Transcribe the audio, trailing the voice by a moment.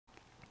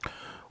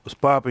What's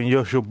poppin'?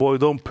 Yo, your boy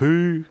Don't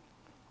Pee.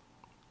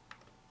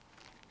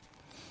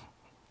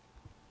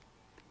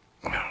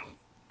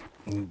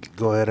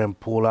 Go ahead and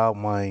pull out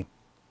my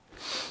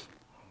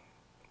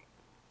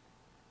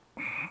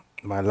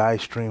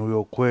live stream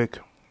real quick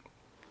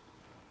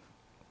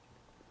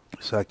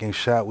so I can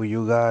chat with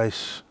you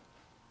guys.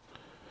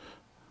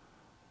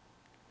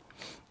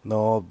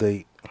 No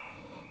update.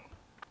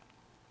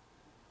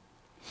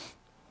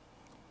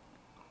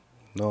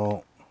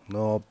 No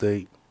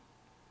update.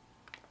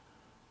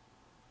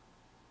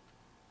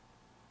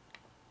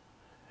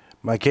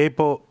 My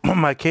cable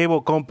my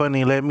cable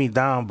company let me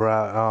down,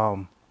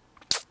 bro.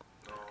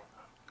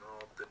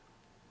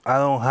 I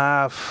don't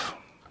have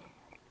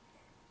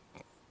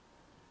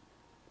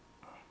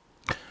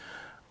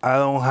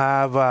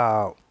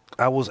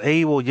I was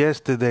able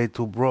yesterday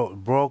to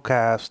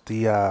broadcast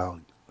the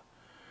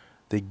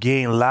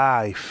game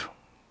live.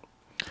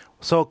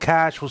 So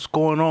Cash, what's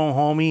going on,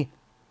 homie?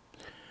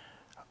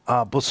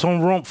 But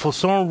for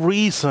some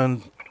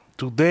reason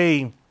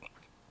today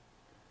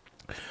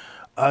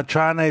I'm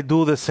trying to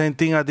do the same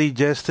thing I did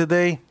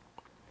yesterday,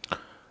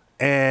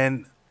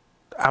 and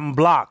I'm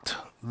blocked.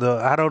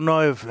 I don't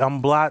know if I'm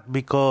blocked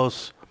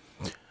because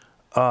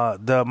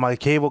my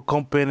cable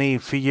company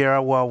figured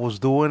out what I was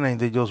doing and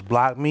they just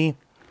blocked me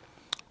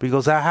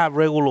because I have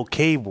regular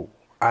cable.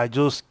 I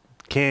just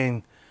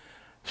can't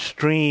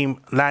stream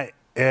like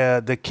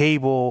the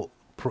cable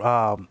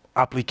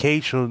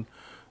application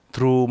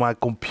through my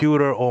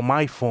computer or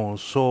my phone.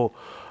 So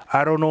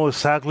I don't know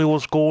exactly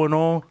what's going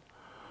on.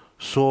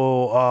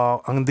 So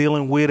I'm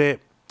dealing with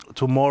it.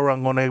 Tomorrow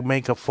I'm gonna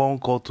make a phone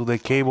call to the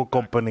cable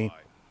company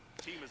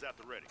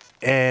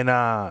and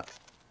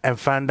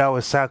find out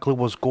exactly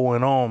what's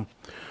going on.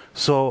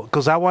 So,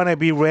 because I want to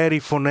be ready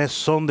for next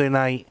Sunday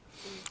night,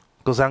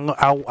 because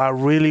I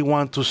really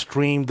want to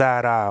stream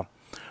that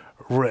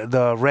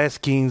the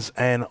Redskins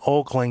and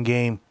Oakland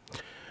game.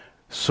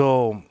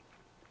 So,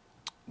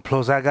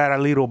 plus I got a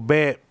little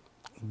bet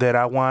that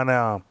I want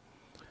to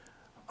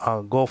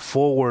go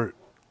forward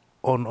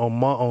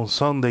on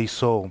Sunday.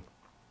 So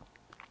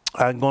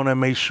I'm gonna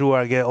make sure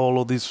I get all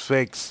of this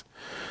fixed.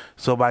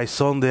 So by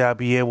Sunday I'll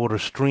be able to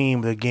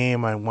stream the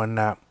game and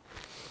whatnot.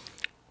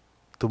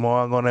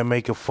 Tomorrow I'm gonna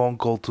make a phone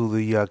call to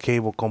the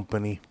cable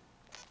company,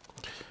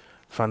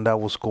 find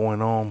out what's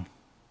going on.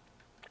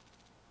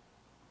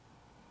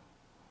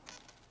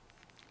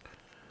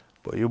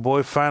 But your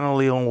boy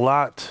finally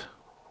unlocked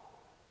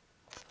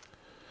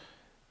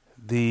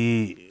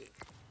the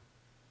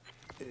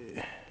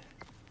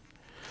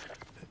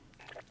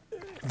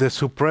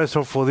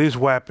suppressor for this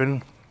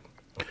weapon.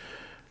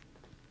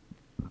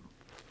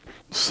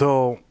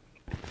 So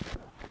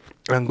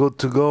I'm good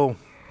to go.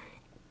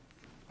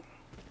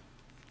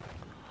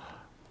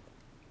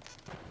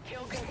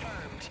 Kill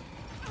confirmed.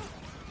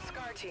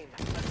 Scar team,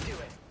 let's do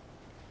it.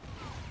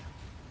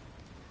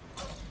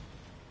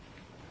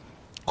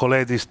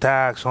 Collect these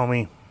tags,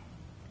 homie.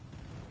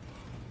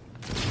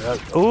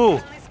 Ooh,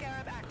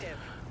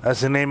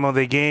 that's the name of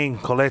the game,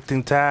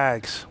 collecting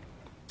tags.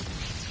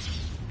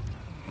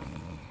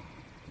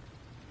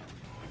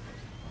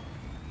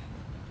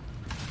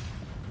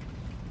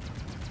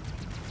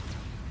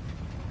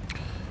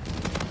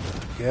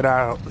 Get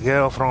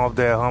out from up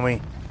there,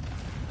 homie.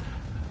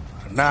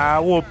 Nah, I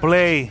will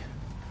play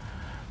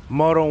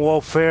Modern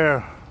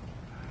Warfare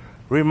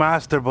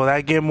Remaster, but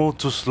that game moved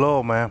too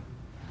slow, man.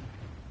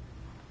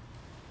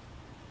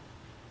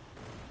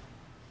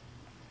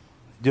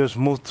 Just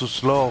moved too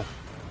slow.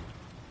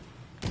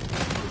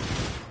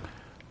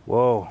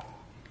 Whoa.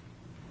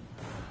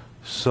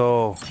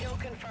 So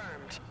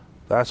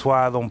that's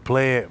why I don't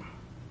play it.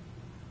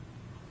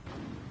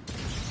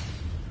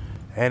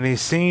 And it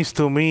seems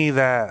to me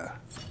that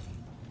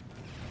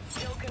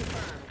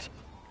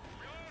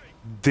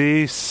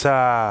these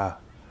optics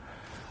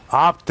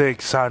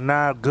are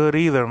not good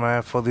either,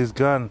 man, for this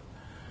gun.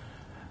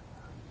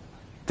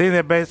 I think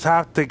the best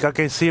optic I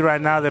can see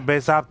right now, the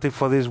best optic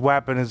for this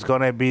weapon is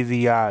gonna be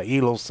the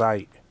Elo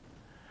sight.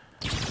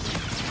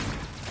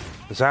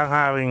 Cause I'm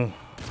having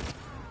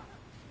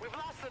We've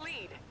lost the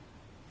lead.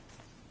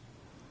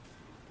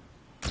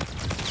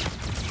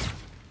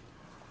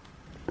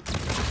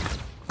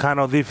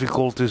 kind of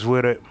difficulties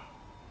with it.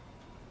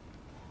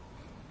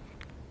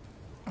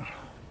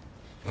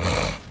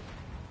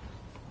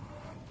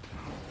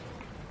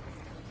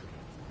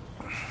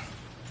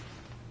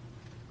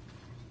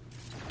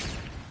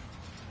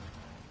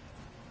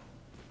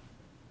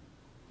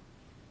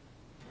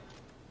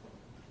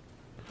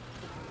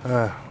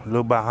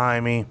 Look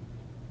behind me.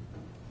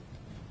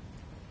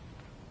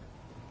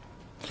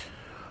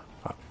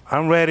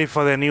 I'm ready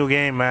for the new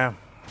game, man.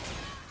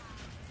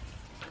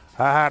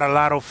 I had a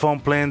lot of fun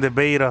playing the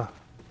beta.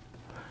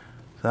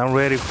 So I'm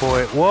ready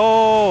for it.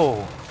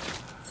 Whoa!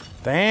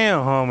 Damn,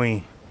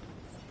 homie.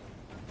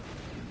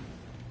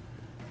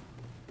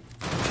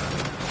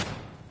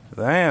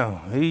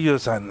 Damn, he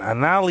just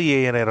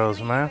annihilated us,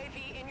 man.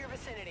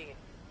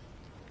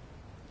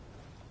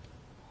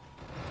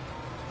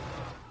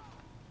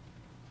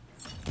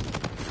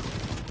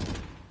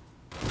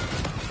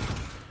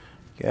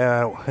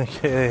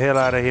 Get the hell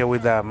out of here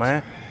with that,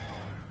 man.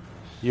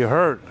 You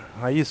hurt.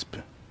 Kill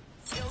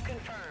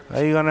confirmed. How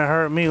you gonna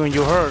hurt me when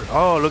you hurt?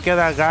 Oh, look at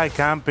that guy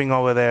camping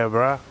over there,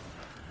 bruh.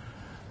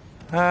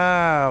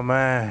 Oh,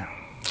 man.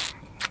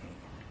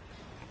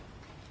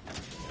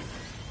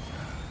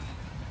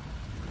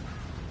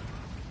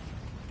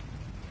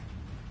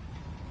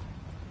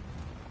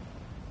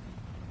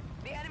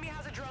 The enemy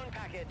has a drone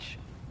package.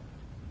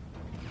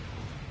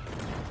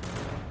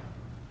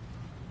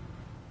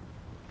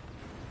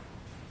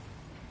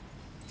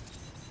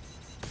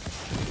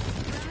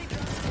 Friendly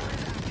drone support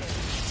is active.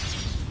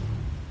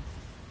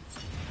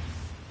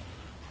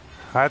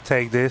 I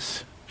take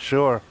this.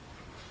 Sure.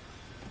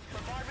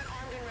 Bombardment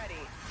armed and ready.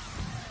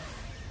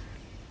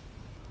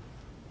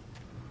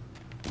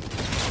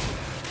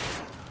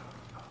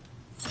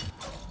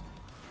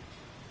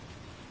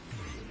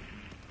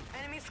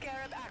 Enemy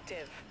Scarab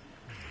active.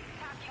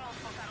 Tasking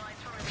multiple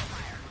satellites for missile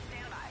fire.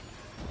 Stand by.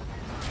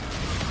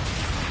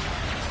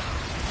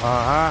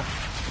 Uh-huh.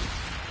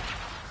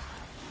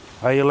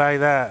 How you like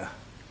that?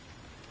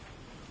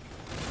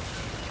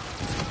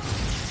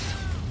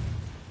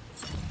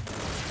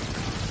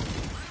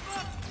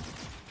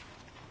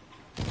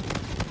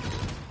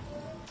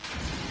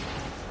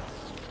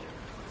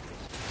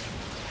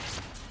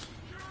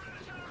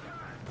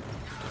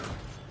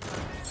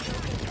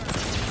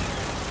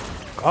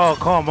 Oh,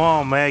 come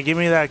on, man. Give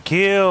me that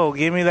kill.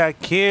 Give me that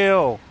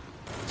kill.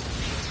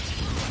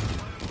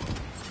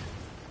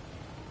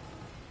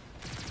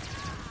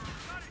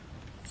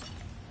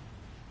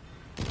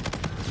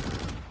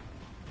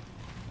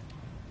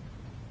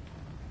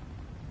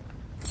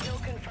 Kill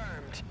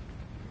confirmed.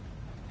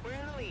 We're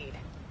in the lead.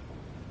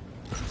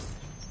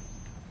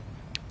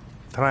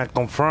 Trying to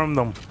confirm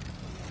them.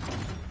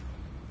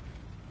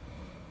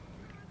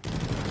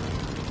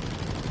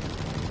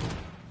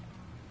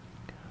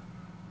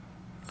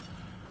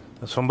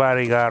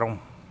 Somebody got him.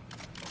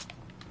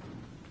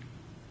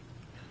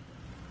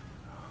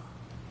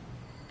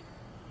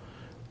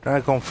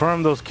 Trying to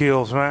confirm those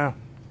kills, man.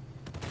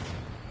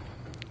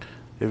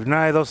 If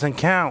not, it doesn't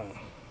count.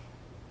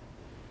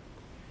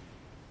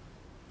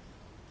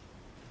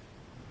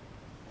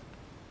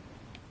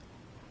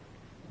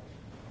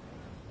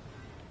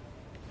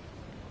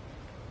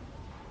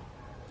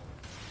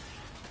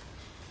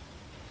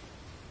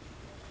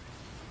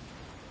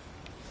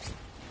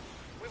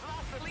 We've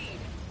lost the lead.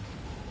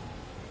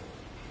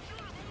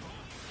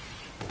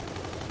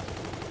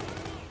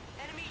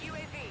 Enemy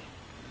UAV.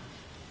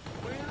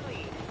 We're in the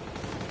lead.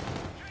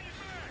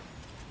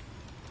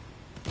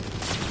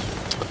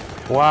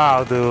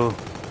 Wow, dude.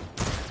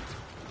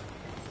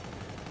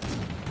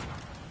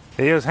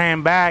 They just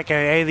hang back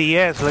at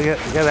ADS. Look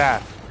at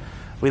that.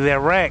 With their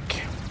wreck.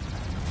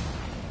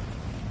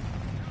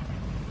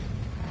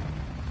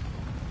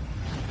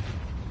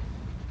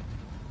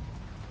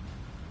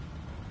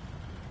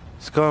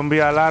 It's gonna be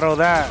a lot of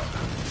that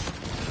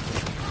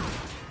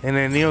in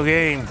the new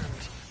game.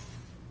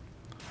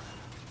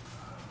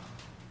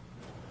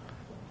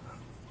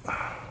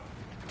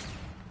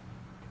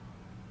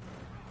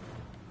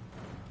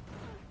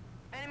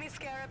 Enemy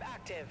Scarab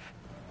active.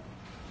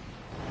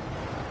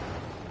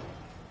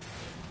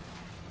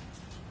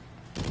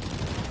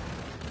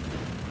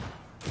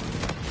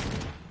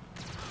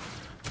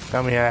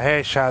 Got me a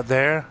headshot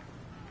there.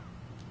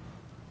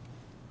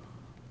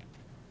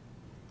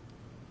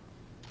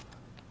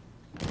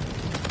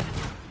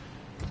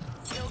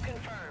 Kill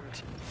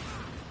confirmed.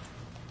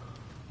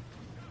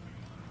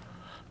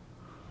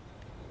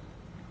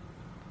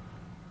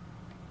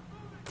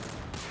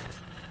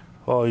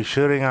 Oh, he's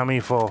shooting at me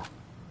for.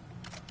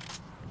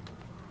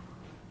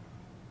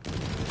 Kill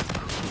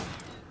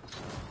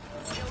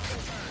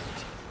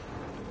confirmed.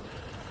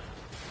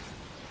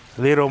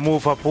 Little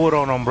move I put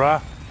on him,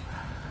 bruh.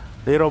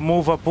 Little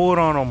move I put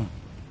on him.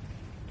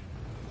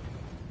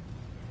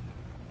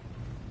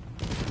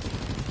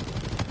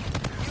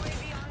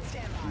 UAV on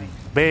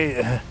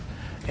standby.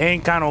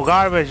 Ain't kind of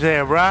garbage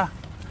there, bruh.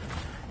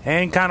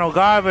 Ain't kind of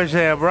garbage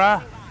there,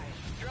 bruh.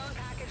 Drone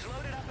package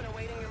loaded up and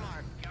awaiting your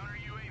mark. Counter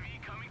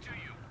UAV coming to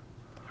you.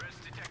 Threats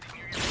detected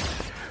near your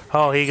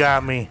Oh, he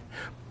got me.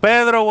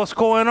 Pedro, what's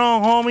going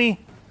on, homie?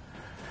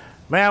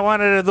 Man, I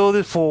wanted to do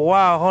this for a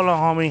while. Hold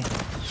on, homie.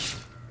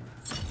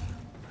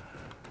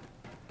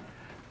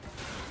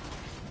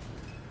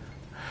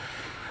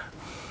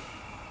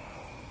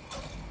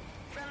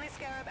 Friendly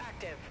Scarab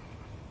active.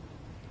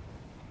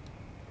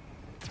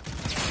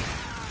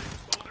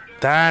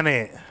 Damn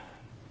it.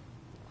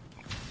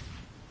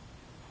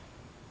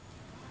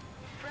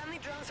 Friendly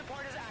drone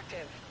support is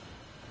active.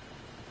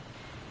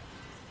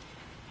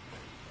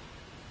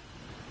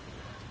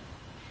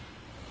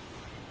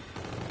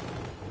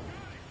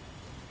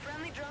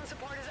 Friendly drone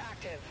support is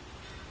active.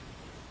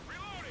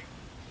 reloading.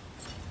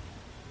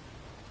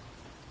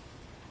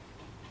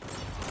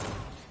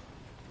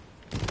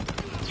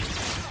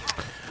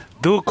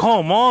 Dude,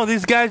 come on.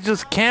 These guys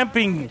just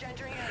camping. Package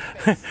entering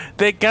airspace.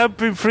 They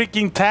camping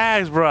freaking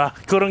tags, bro.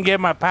 Couldn't get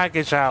my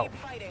package out. Keep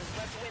fighting.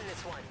 Let's win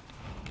this one.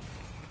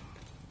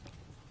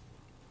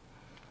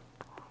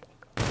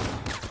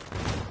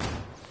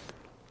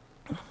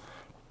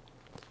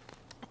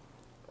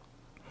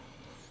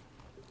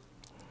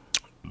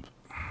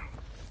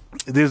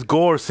 this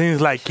gore seems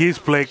like kids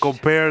play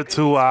compared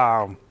to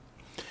World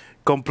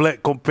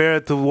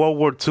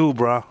War II,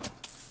 bro.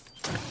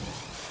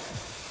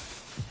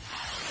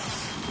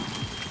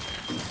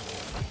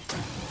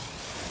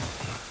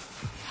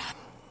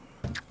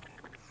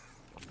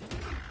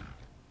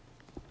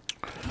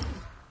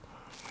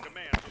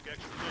 Command took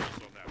extra notice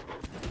on that one.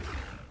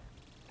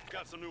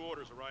 Got some new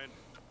orders, Orion.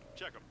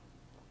 Check them.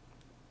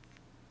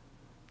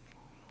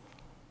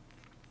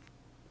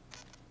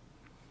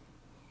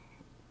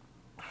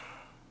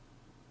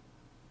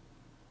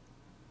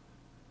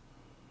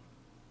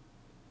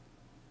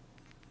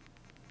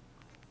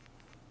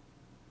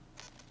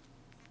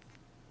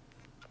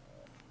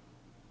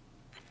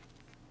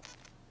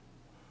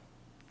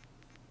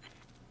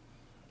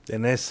 The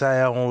next site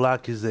I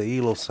unlock is the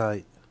Elo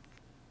site.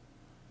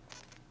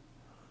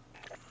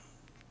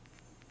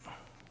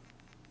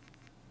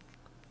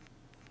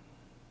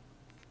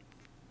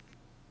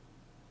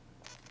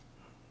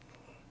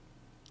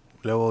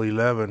 Level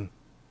 11.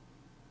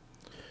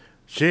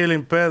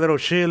 Chilling, Pedro,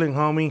 chilling,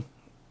 homie.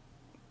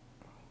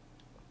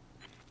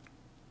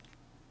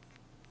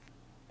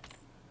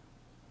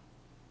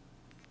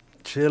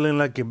 Chilling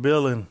like a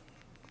villain.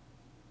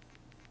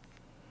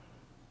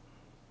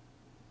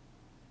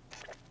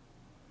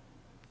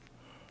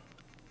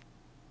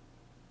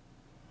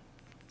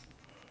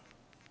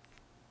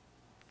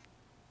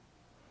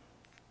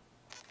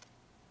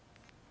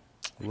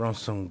 Run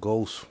some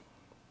ghost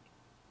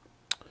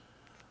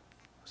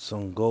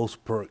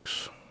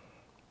perks.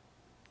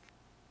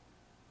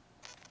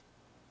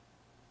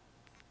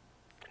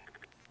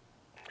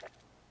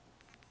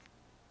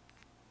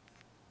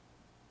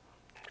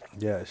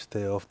 Yeah,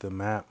 stay off the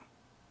map.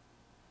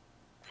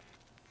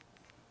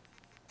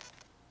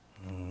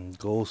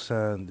 Ghost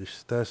and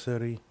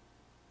necessity.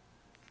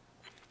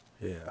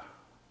 Yeah.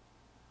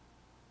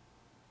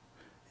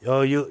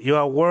 Yo, you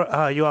at work?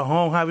 You at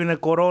home having a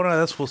corona?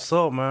 That's what's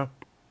up, man.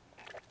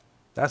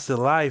 That's the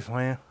life,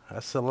 man.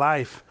 That's the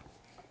life.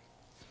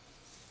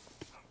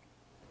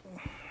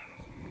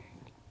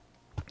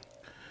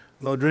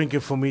 No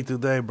drinking for me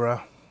today, bro.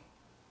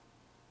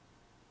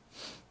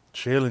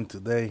 Chilling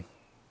today.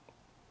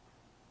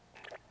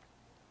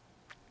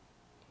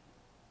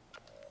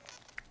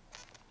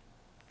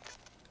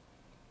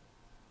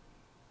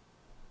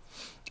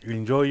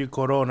 Enjoy your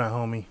corona,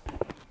 homie.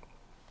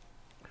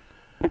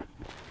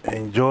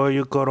 Enjoy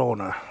your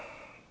corona.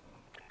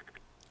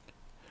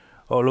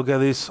 Oh, look at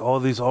this, all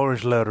these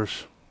orange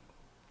letters.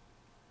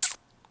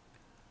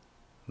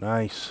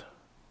 Nice.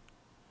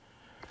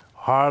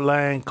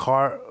 Heartland,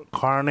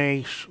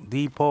 Carnage,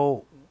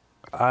 Depot,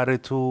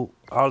 Altitude,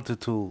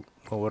 or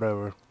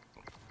whatever.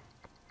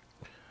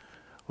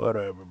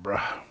 Whatever,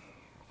 bruh.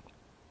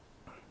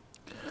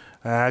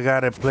 I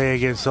gotta play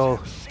against all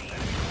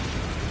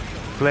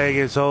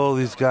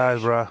these guys,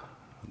 bruh.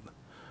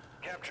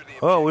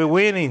 Oh, we're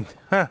winning.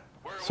 Huh.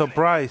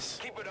 Surprise.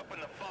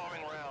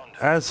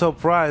 I'm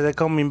surprised they're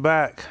coming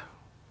back.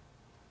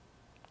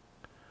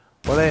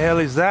 What the hell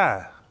is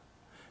that?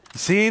 You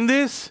seeing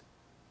this?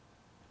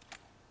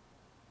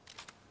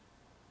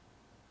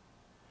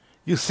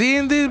 You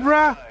seeing this,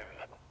 bruh?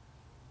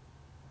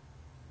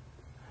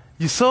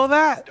 You saw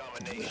that?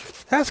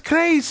 That's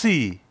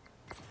crazy.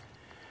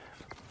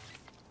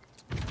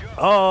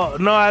 Oh,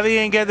 no, I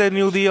didn't get the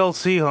new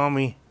DLC,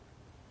 homie.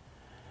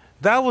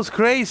 That was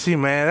crazy,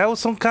 man. That was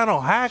some kind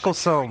of hack or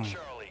something.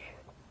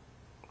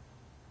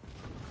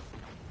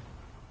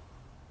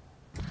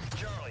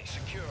 Charlie,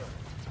 secure.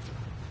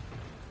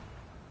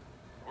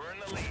 We're in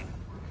the lead.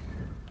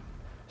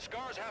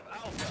 Scars have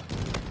Alpha.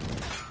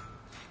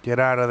 Get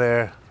out of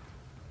there.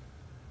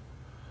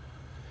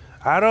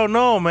 I don't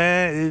know,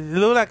 man. It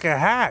looked like a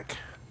hack.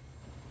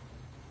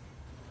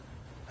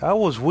 That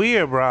was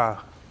weird, bruh.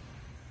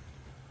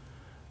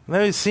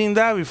 Never seen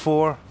that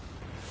before.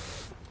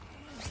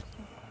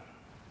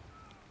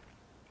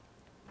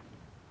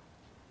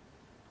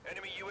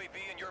 Enemy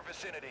UAV in your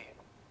vicinity.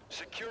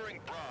 Securing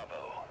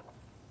Bravo.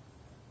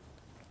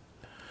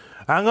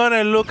 I'm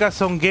gonna look at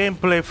some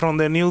gameplay from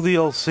the new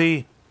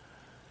DLC.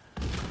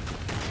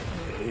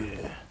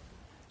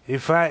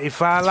 If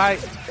I like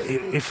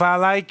it, if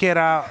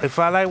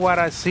I like what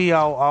I see,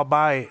 I'll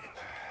buy it.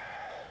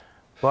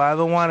 But I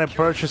don't want to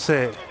purchase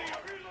it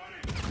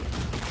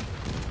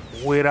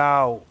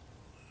without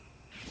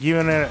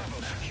giving it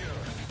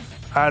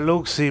a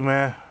look-see,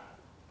 man.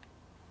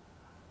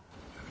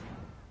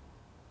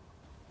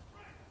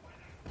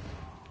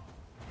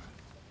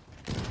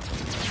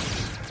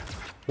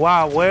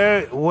 Wow,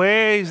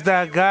 where is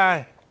that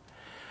guy?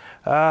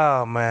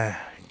 Oh man.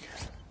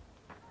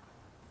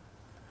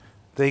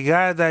 The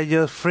guy that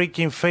just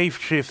freaking faith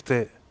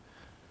shifted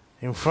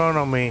in front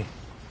of me.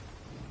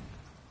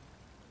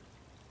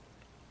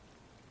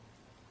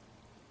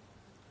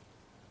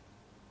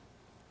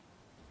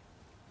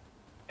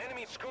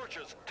 Enemy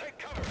Scorchers, take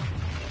cover.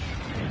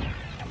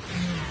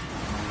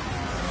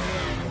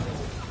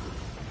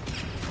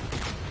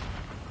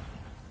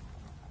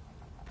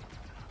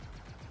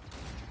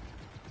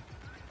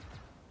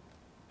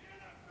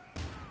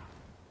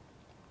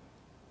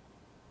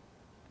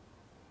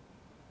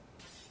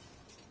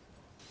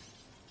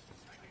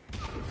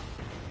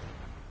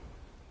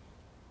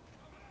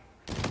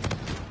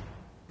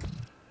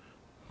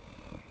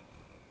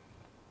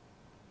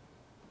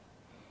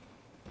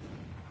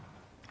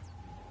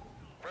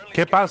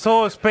 ¿Qué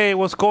pasó, Spade?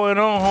 What's going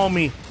on,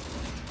 homie?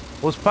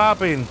 What's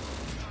popping?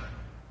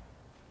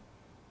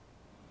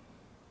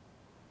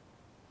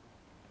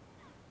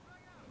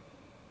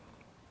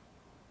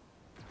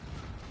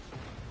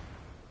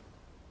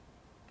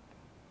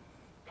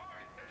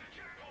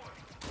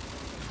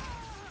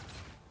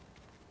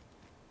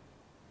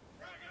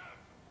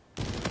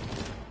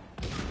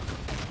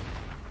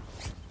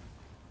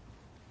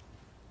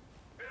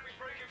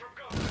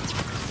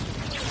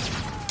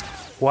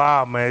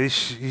 Wow, man, this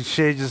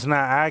shit just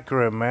not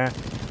accurate, man.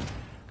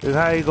 Look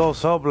how he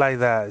goes up like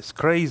that. It's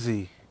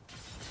crazy.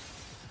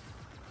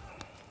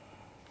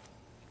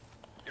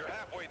 You're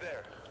halfway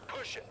there.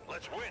 Push it.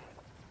 Let's win.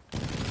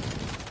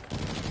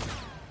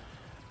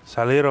 It's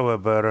a little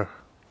bit better.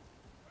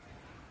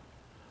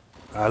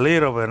 A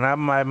little bit, not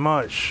by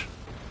much.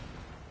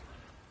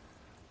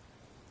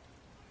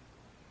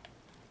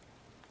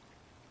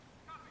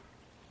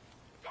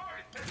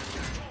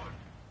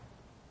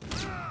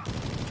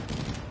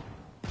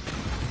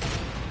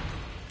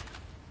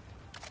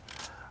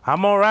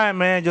 I'm all right,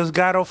 man. Just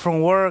got off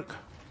from work.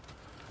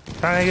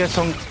 Trying to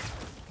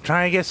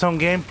get some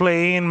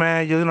gameplay in,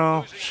 man. You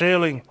know,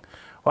 chilling.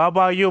 What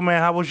about you,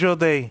 man? How was your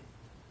day?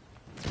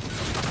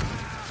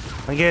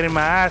 I'm getting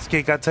my ass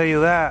kicked, I tell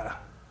you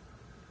that.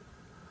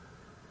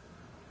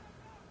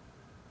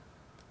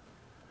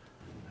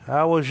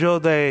 How was your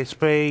day,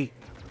 Spade?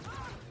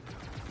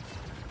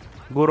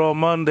 Good old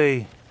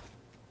Monday.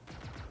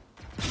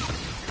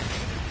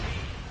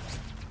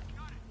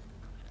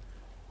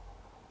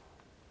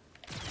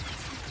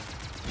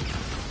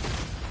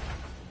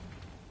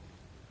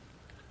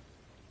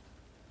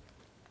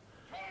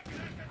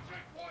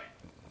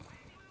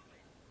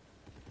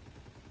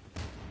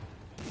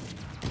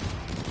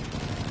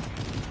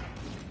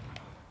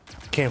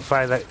 Can't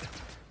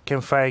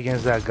fight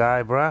against that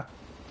guy, bruh.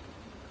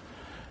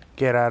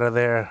 Get out of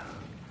there.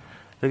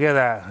 Look at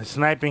that. He's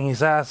sniping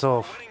his ass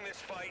off. Winning this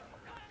fight.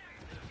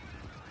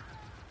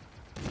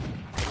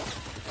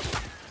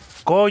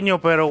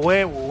 Coño, pero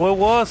where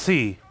was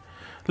he?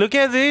 Look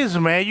at this,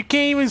 man. You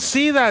can't even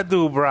see that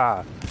dude,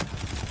 bruh.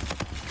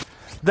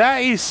 That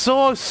is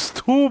so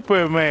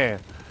stupid,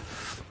 man.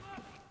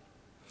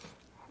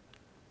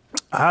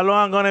 How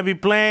long I'm gonna be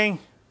playing?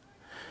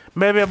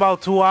 Maybe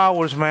about 2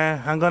 hours,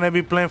 man. I'm gonna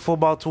be playing for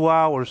about 2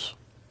 hours.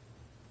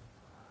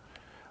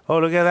 Oh,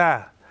 look at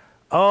that.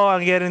 Oh,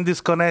 I'm getting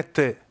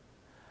disconnected.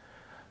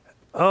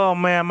 Oh,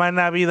 man, might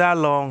not be that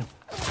long.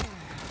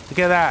 Look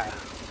at that.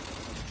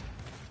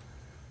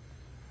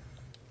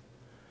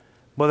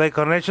 But the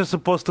connection's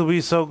supposed to be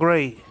so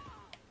great.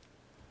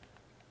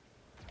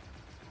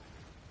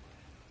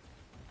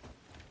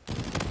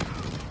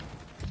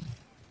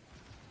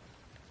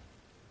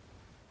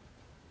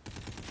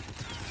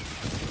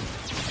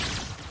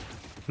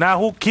 Now,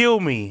 who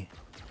killed me?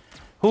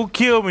 Who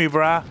killed me,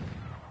 bruh?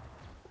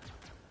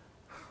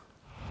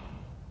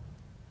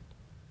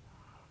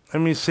 Let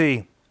me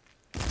see.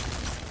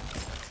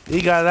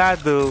 He got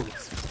that dude.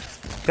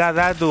 Got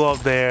that dude up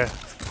there.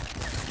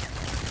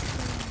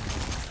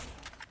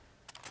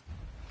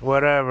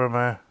 Whatever,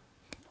 man.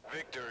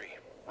 Victory.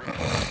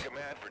 Request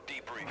command for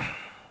debrief.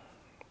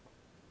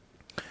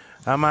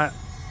 I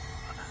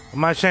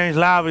might change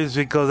lobbies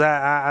because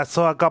I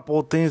saw a couple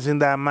of things in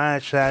that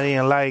match that I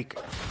didn't like.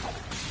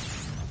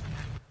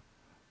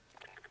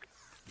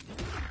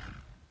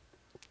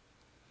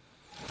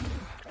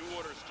 New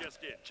orders just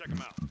in. Check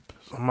them out.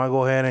 I'm gonna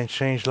go ahead and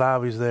change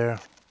lobbies there.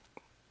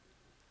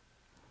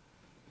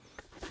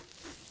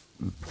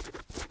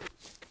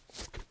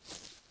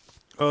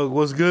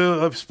 What's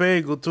good, up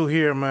Spade? Good to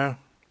hear, man.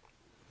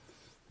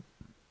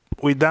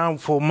 We down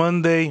for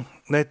Monday.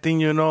 Next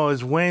thing you know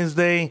is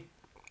Wednesday.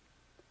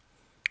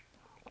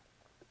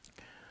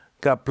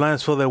 Got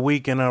plans for the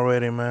weekend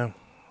already, man.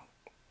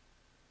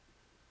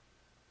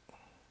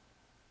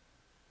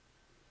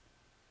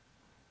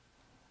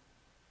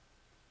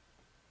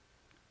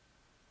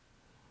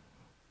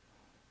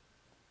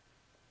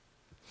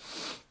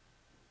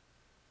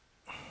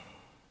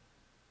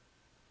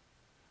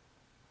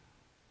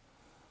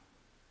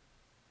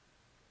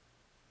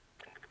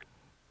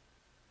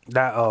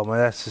 Oh man,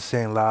 that's the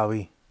same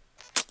lobby.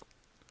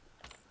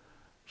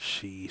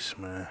 Jeez,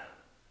 man.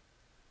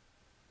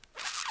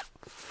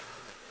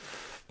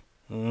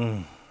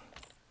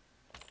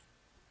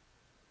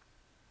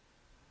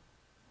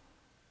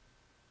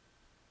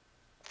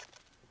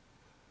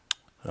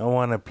 I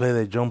want to play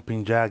the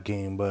jumping jack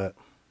game, but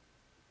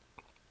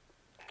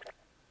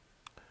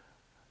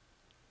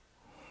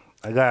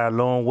I got a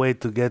long way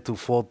to get to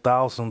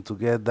 4,000 to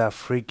get that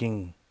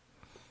freaking.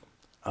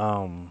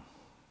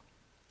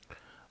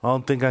 I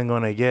don't think I'm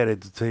gonna get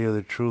it, to tell you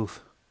the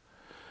truth.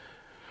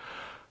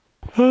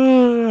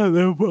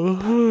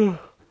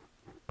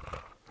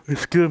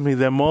 Excuse me,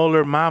 the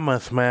Molar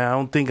Mammoth, man. I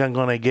don't think I'm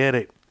gonna get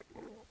it.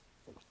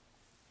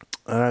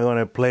 I'm not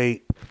gonna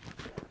play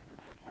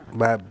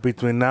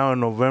between now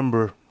and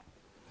November.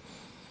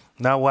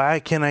 Now,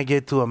 why can't I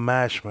get to a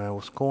match, man?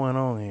 What's going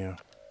on here?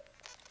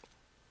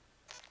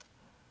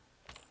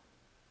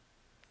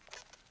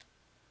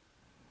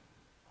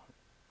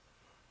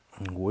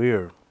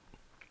 Weird.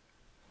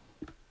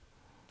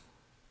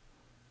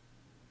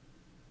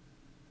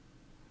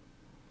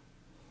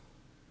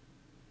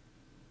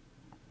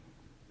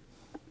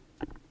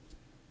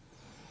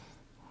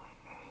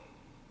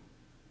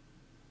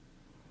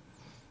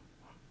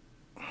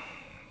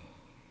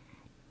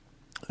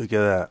 Look at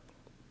that.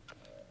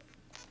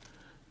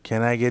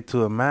 Can I get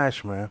to a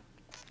match, man?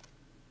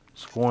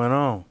 What's going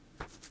on?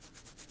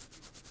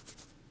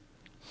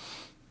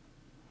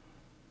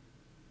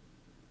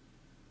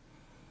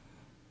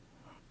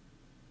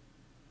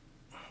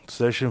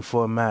 Searching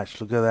for a match.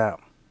 Look at that.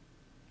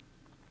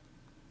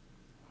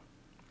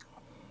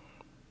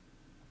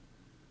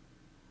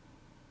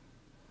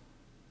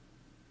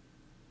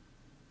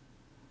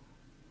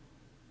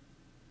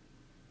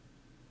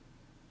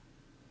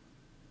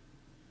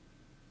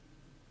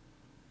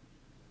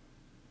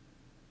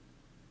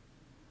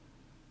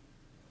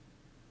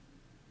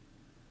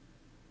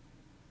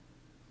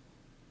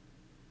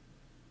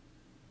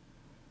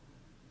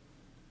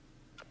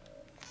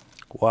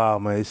 Wow,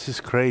 man, this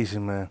is crazy,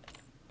 man.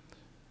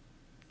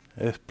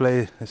 Let's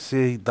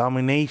see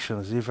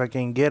domination, see if I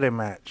can get a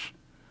match.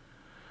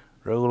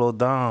 Regular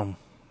Dom.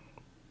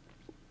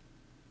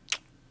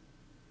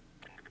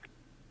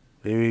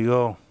 Here we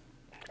go.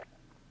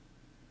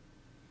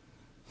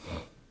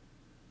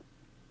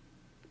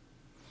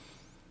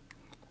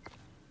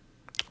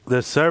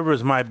 The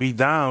servers might be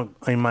down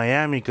in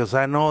Miami because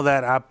I know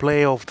that I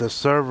play off the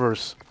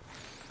servers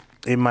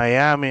in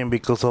Miami, and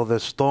because of the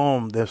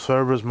storm, the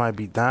servers might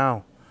be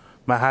down.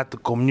 Might have to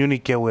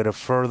communicate with a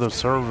further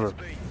server.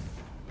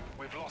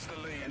 We've lost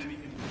the lead.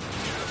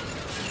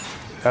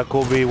 That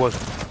could be what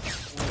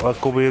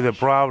could be the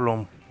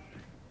problem.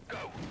 Go.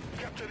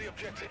 Capture the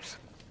objectives.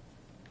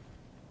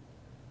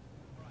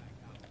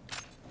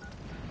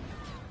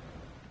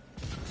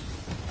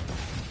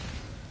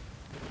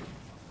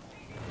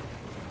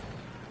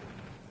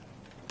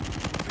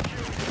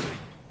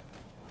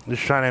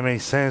 Just trying to make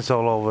sense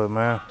all over,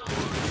 man.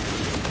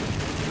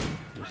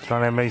 Just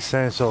trying to make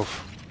sense of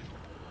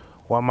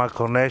why my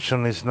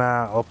connection is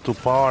not up to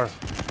par.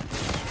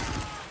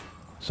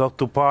 It's up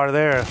to par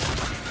there.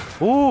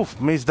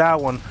 Oof, missed that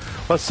one.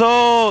 What's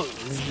up,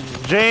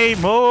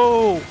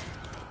 J-Mo?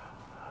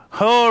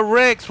 Oh,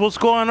 Rex, what's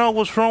going on?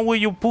 What's wrong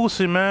with you,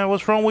 pussy, man?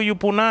 What's wrong with you,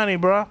 punani,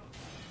 bro?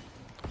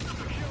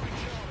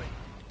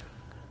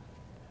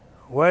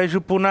 Why is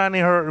your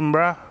punani hurting,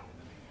 bro?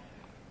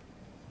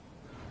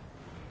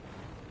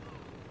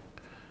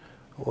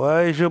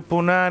 Why is your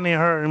punani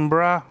hurting,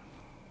 bruh?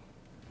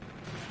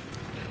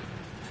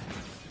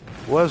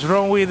 What's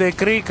wrong with the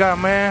crica,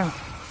 man?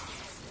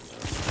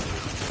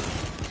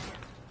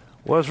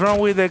 What's wrong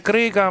with the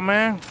crica,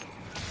 man?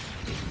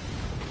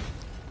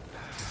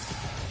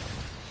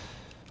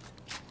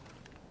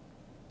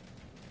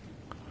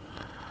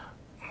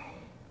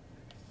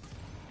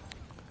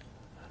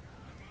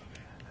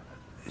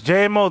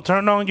 J-Mo,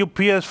 turn on your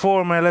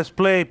PS4, man. Let's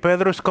play.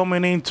 Pedro's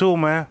coming in too,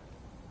 man.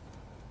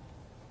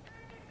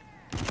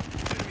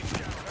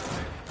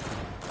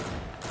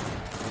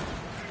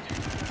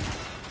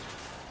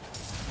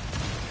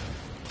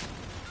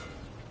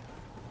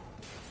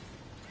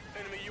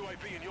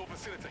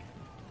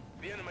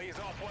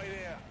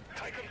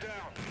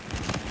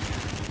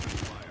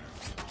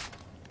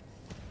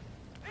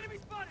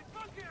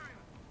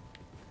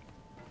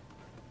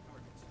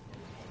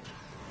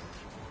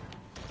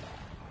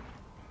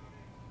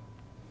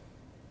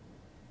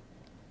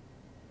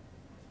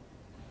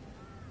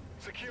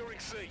 Securing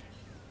C.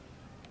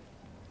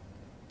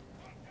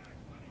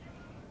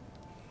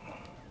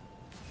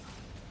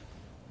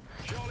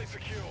 Charlie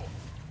secure.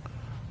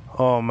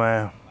 Oh,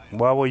 man.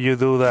 Why would you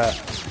do that?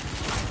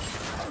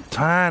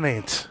 Darn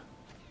it.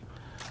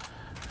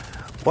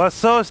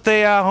 What's up,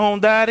 stay at home,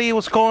 daddy?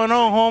 What's going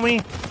on,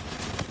 homie?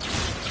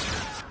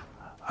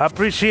 I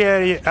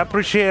appreciate it. I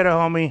appreciate it,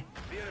 homie.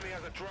 The enemy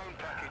has a drone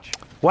package.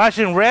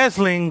 Watching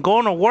wrestling,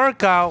 going to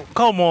workout.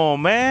 Come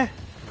on, man.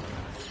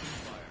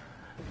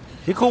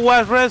 You can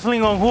watch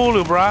wrestling on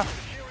Hulu, bruh.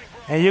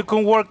 And you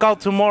can work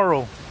out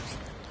tomorrow.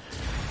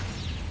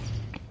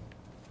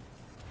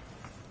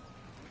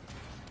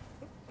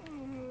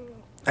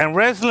 And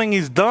wrestling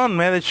is done,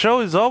 man. The show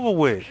is over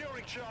with.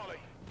 Securing Charlie.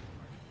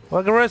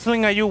 What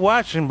wrestling are you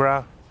watching,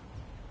 bruh?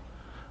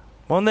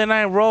 Monday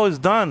Night Raw is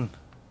done.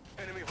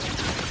 Enemy.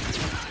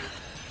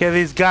 Yeah,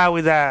 this guy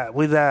with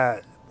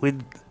that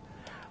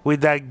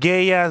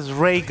gay ass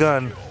ray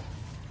gun.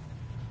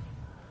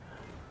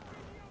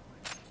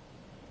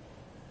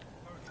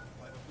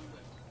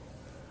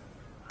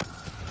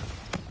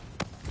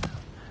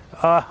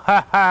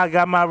 I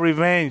got my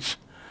revenge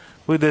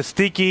with the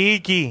sticky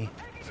icky.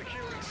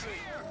 Securing C.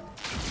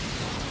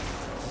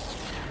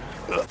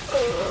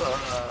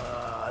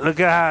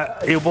 Look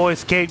at how your boy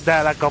escaped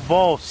that like a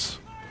boss.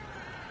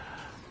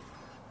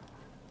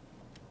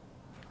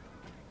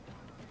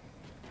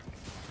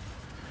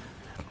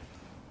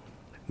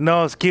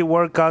 No, skip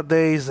workout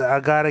days. I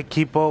gotta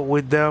keep up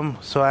with them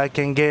so I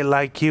can get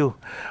like you.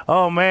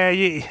 Oh man,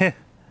 you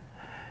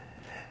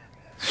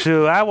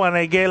shoot, I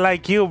wanna get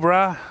like you,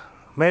 bruh.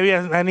 Maybe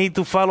I need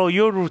to follow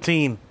your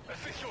routine.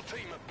 Assist your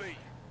team at B.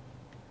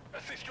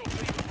 Assist your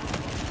team at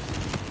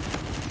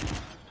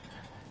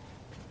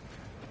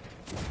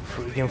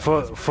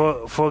Bravo.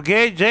 Freaking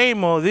forget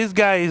J-Mo. This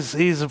guy is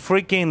a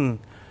freaking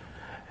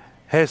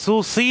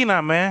Jesus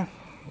Cena, man.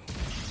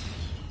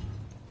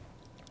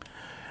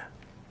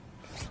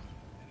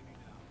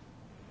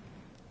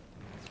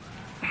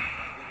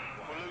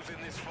 We're losing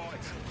this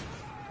fight.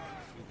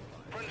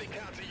 Friendly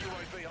counter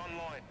UAV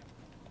online.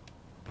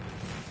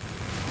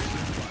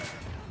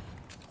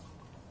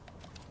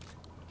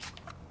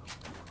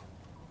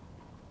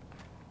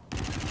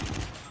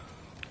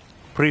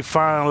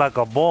 Pre-firing like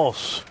a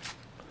boss.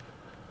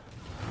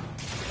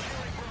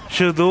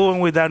 Should do it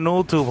with that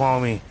no tube,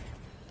 homie.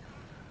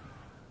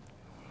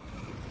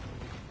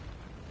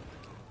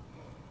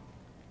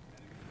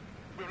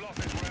 We've lost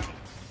this round.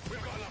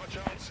 We've got another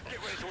chance. Get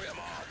ready to hit them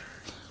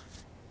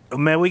hard.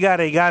 Man, we got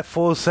a guy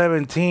full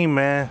 17,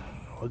 man.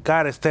 We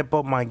gotta step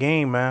up my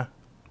game, man.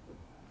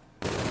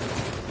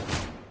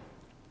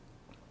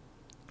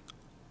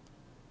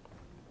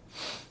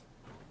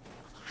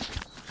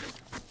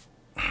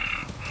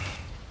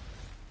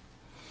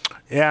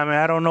 Yeah,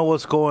 man, I don't know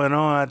what's going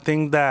on. I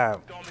think that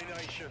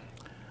Domination.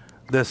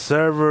 the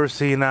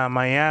servers in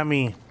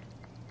Miami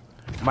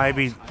might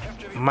be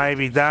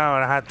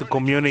down. I have to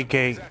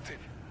communicate Active.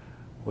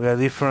 with the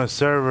different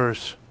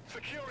servers.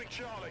 Securing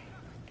Charlie.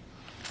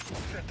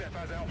 Set depth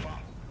as Alpha.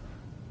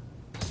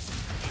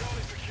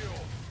 Charlie secure.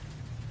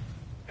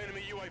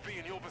 Enemy UAV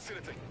in your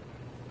vicinity.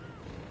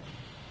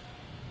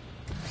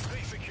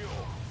 Be secure.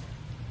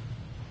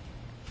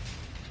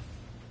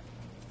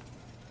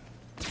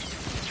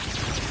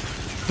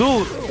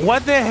 Dude,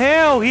 what the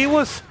hell? They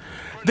were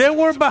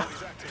the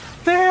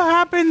hell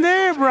happened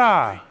there,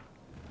 bruh?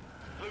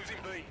 Losing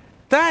B.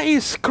 That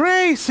is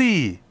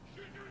crazy.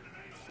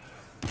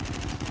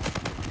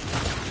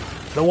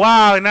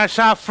 Wow, and I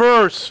shot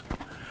first.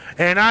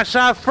 You're needed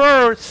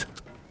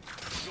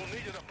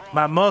at Bravo.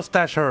 My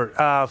mustache hurt.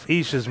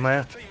 Issues,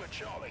 man. Team at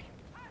Charlie.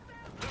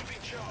 Losing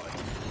Charlie.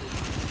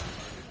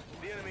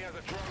 The enemy has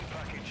a drone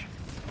package.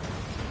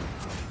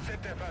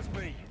 Set depth as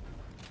B.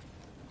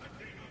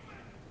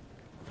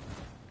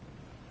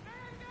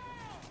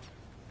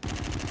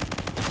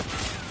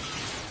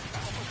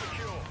 Alpha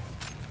secure.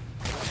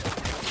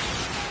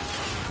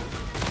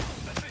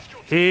 Assist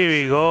your team. Here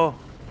we go.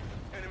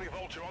 Enemy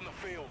vulture on the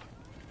field.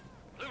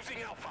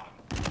 Losing Alpha.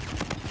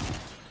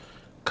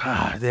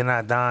 God, they're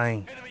not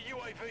dying. Enemy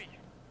UAV.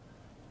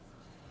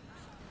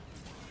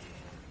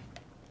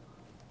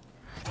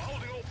 We're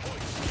holding all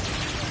points.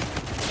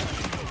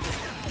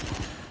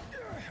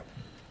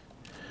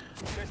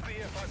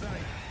 SDF as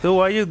A. Dude,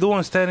 what you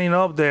doing standing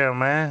up there,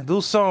 man?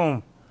 Do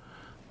something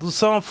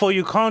for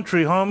your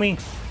country, homie.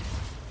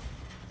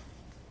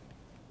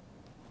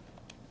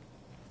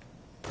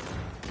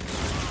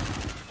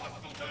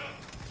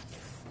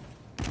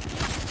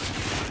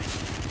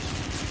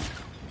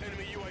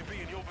 Enemy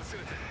UAV in your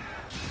vicinity.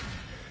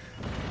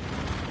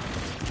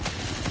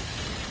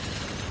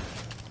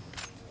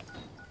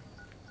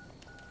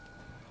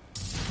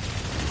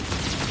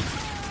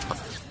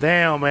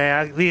 Damn,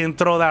 man, I didn't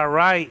throw that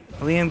right.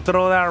 Enemy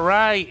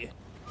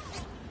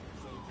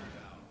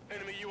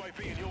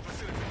UAV in your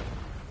vicinity.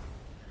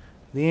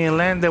 Didn't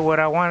land it where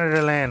I wanted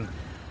to land.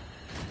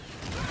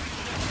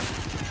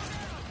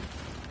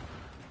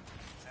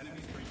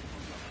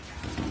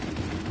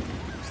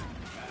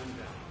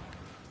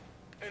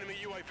 Enemy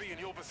UAV in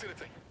your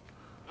vicinity.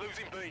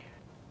 Losing B.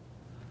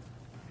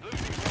 Losing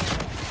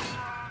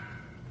Bravo.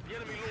 The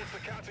enemy launched the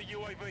counter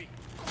UAV.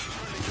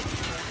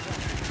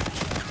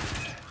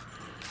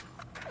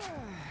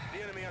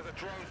 The enemy has a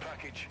drone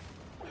package.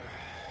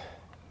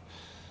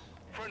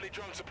 Friendly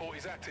drone support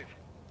is active.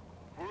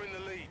 We're in the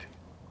lead.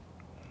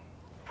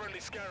 Friendly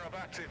Scarab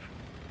active.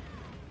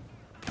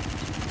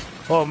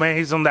 Oh, man,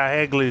 he's on that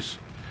English.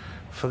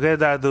 Forget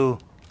that dude.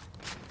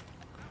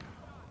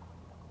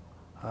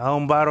 I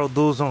don't battle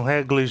dudes on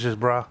Headglitches,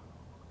 bro.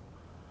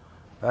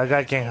 That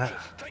guy can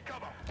Take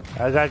cover.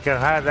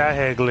 hide that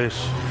Headglitch.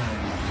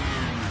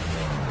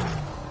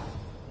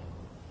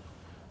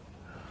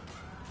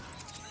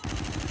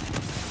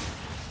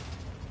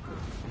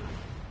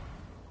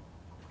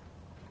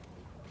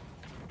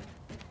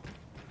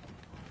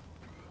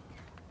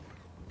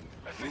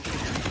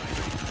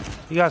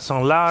 You got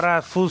some loud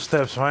ass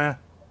footsteps, man.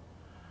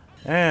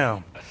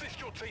 Damn.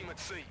 Assist your team at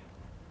C.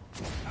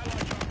 Allied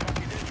drone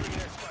package entering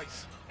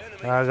airspace.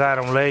 Enemy. I got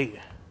him late.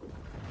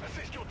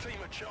 Assist your team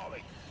at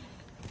Charlie.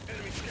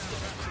 Enemy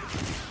Scarab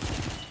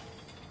active.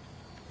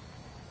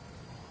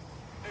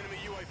 Enemy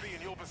UAV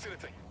in your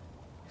vicinity.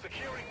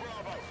 Securing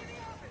Bravo.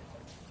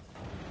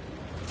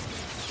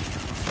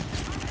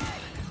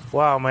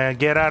 Wow, man,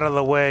 get out of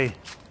the way.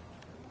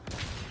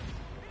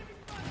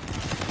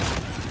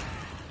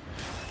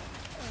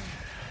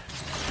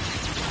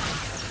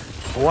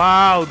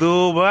 Wow,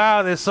 dude.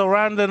 Wow, they're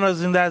surrounding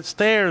us in that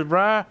stairs,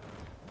 bruh.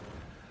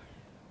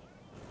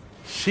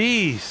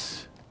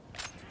 Jeez.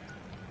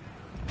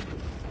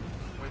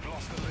 We've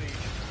lost the lead.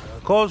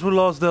 Of course we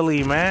lost the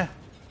lead, man.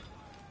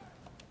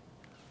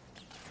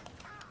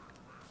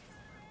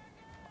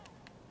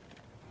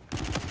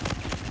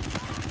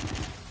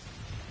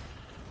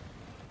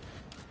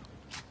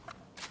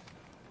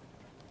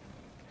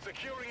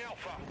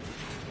 Alpha.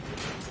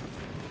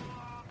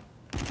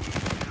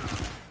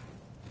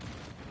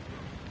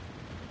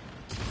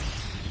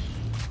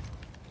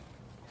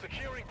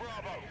 Securing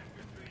Bravo.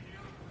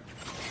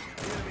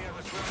 The enemy has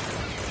a drone.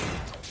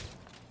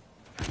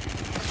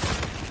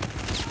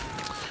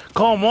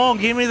 Come on,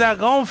 give me that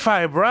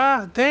gunfight,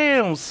 bruh.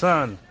 Damn,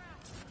 son.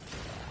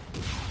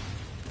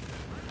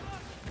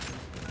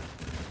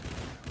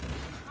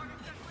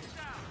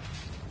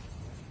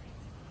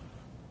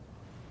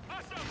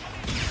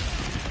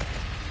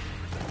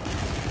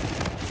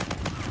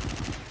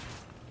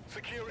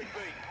 Securing B.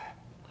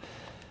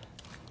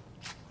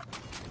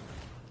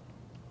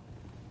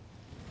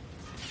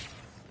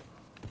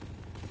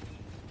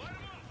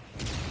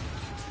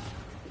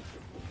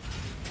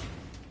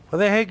 What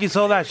the heck is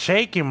all that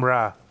shaking,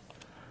 bruh?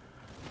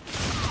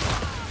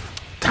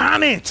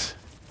 Damn it!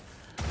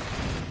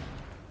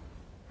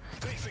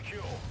 D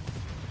secure.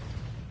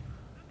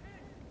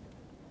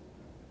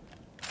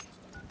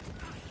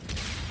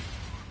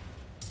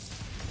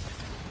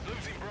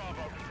 Losing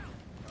Bravo.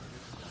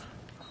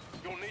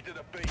 You're needed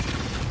at B.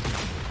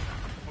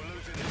 We're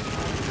losing it.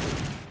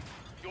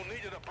 You're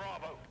needed at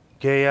Bravo.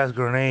 Gay ass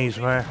grenades,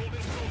 man. Call in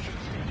soldiers.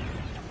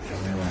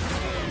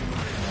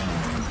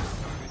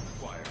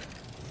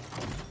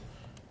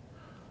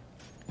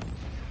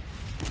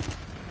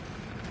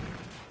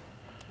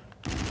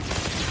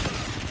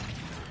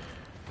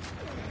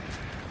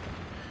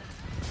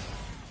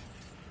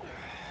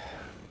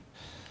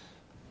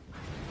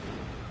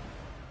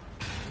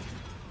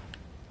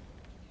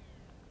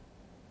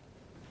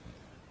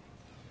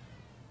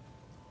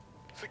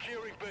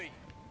 Securing B.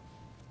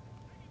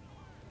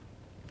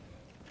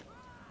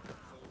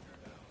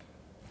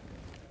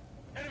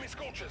 Enemy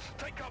scorchers,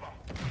 take cover.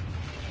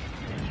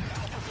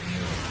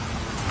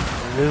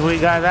 At least we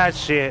got that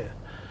shit.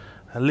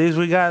 At least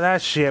we got that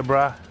shit,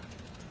 bruh.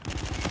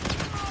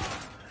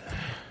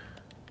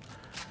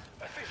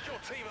 Assist your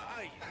team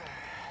at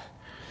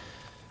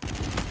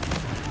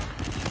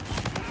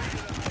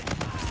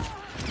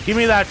A. Give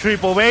me that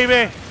triple,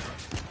 baby.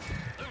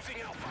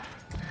 Losing Alpha.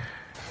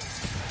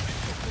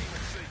 Assist your team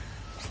at C.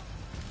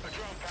 A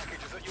drone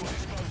package is at your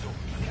disposal.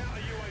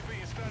 Counter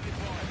UAV is standing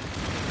by.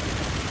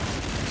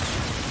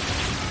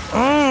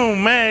 Oh,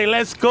 man,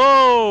 let's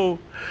go.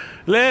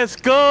 Let's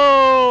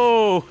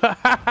go.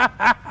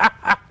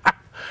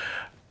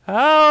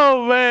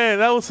 Oh, man,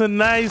 that was a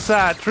nice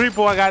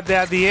triple I got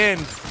there at the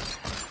end.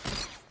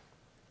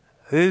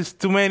 It's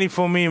too many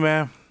for me,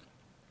 man.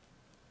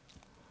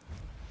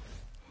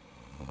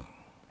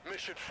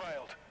 Mission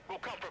failed. We'll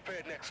come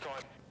prepared next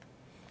time.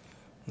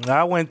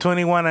 I went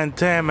 21 and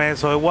 10, man,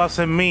 so it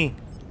wasn't me.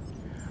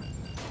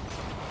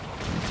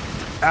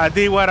 I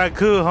did what I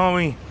could,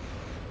 homie.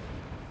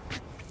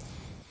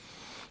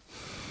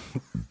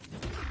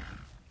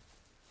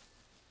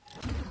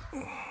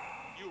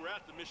 You were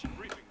at the mission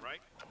briefing, right?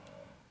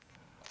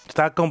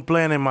 Stop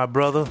complaining, my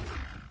brother.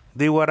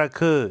 Did what I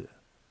could.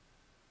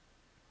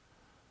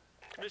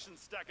 Mission's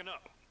stacking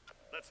up.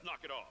 Let's knock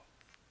it off.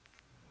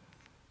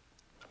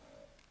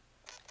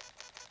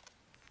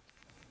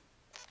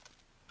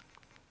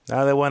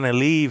 Now they want to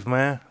leave,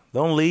 man.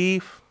 Don't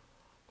leave.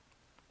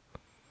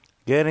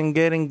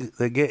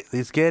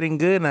 It's getting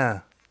good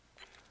now.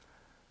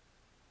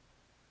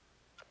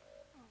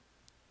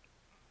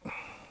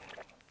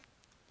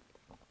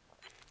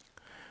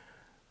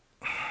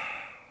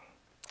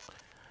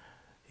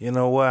 You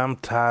know what? I'm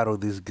tired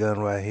of this gun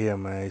right here,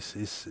 man.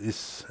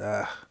 It's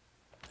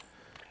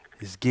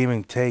give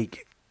and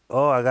take.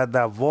 Oh, I got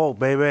that Volt,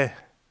 baby.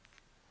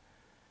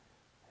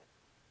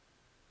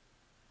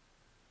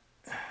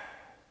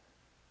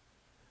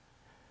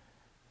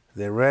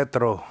 The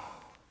retro.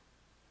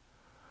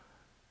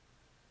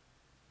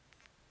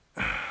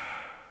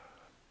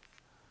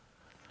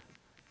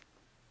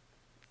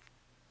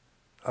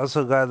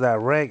 Also got that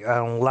wreck. I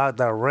unlocked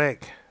that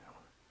wreck.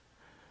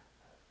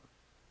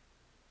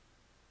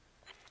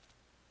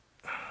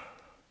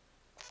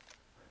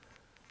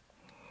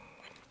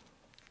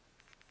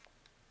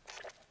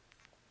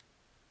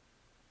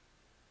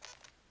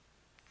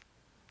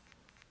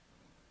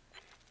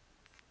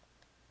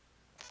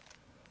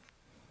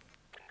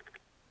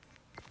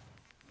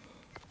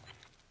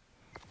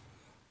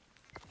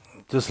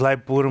 Just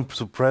like putting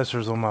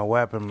suppressors on my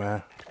weapon,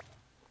 man.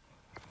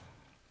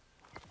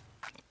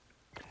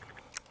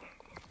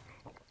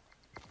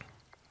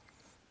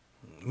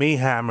 Meat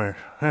Hammer.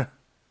 That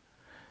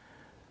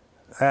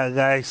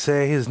guy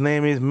said his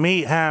name is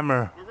Meat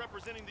Hammer. We're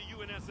representing the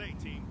UNSA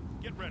team.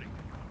 Get ready.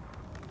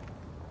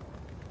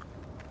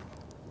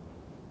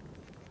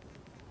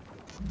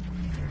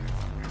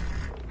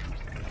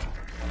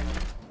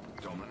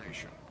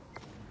 Domination.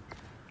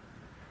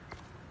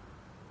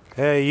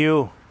 Hey,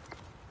 you.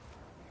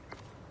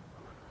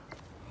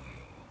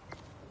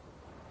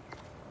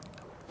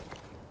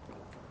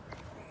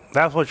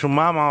 That's what your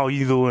mama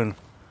be doing.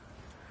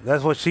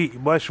 That's what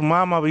your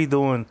mama be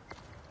doing.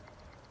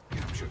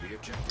 Capture the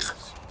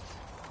objectives.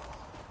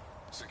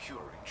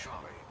 Securing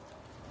Charlie.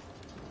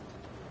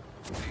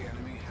 The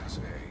enemy has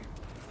A.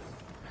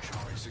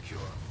 Charlie secure.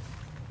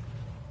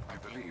 I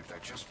believe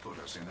that just put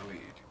us in the lead.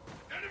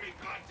 Enemy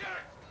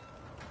contact!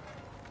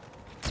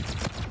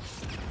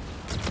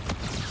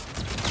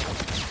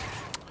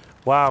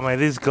 Wow, man,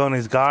 this gun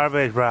is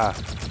garbage, bruh.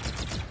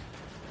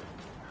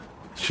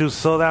 Shoots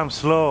so damn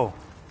slow.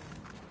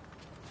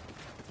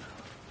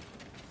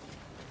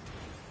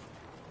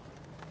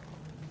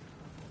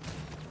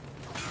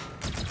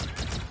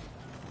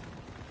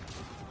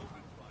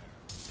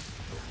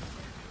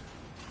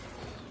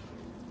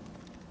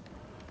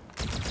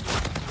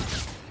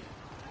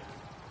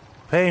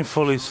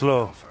 Painfully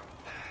slow.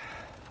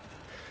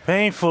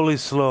 Painfully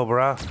slow,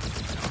 bruh.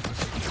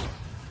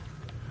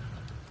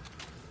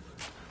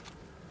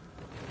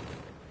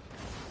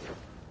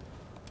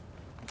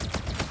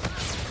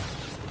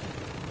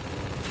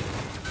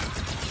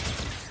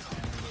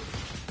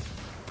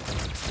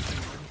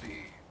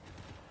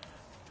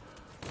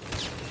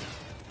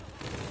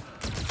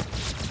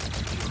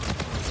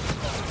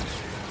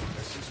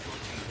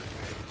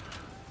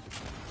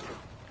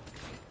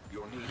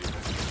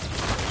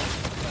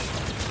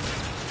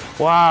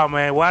 Wow,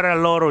 man, what a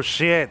load of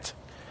shit.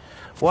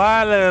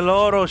 What a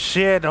load of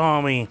shit,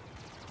 homie.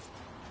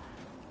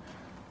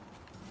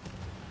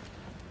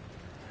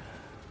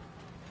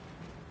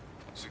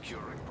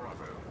 Securing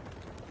Bravo.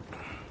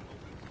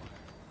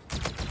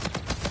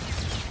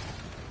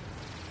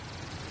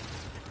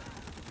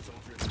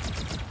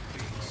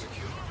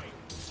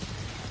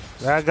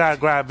 That guy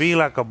grabbed B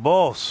like a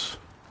boss.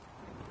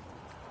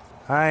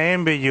 I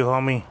envy you,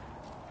 homie.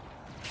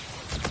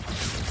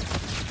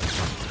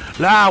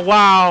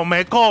 Wow,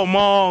 man, come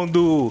on,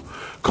 dude.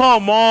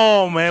 Come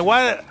on, man.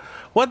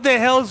 What the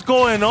hell's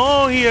going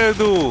on here,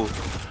 dude?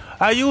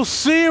 Are you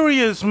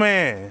serious,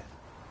 man?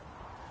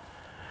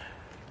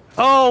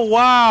 Oh,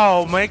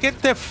 wow, man. Get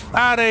the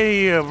out of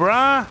here, bruh.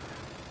 I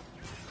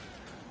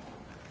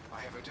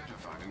have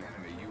identified an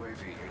enemy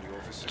UAV in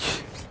your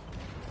vicinity.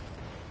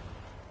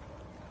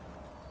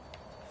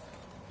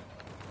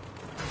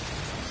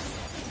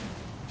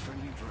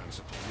 Friendly drone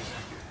support is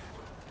active.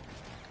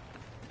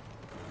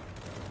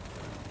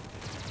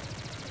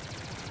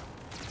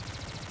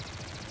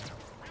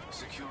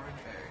 Securing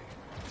A.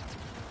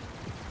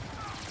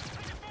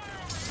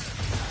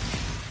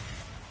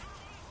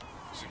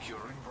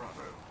 Securing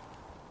Bravo.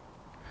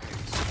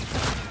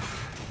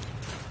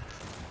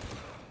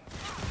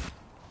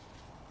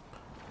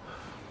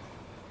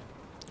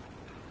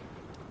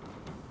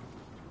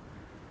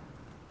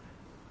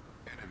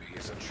 Enemy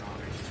is a Charlie.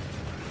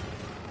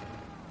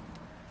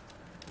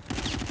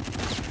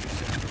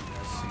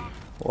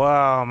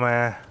 Wow,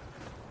 man.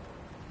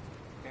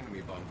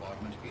 Enemy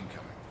bombardment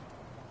incoming.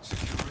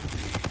 Securing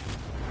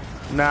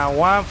B. Now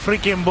one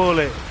freaking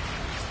bullet.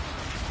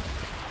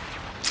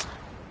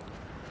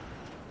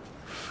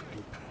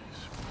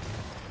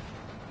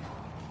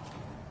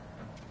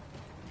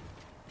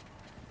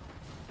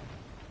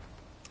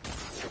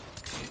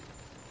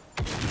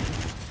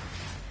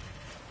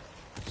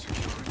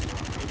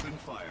 Open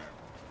fire.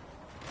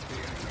 The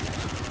enemy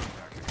has a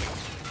drone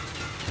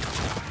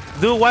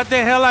package. Dude, what the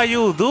hell are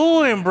you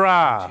doing,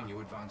 bruh?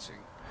 Continue advancing.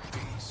 B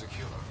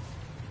secure.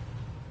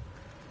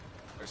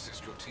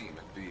 Assist your team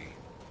at B.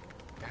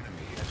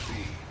 Enemy at B.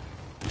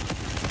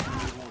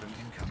 Warden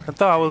incoming. I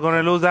thought I was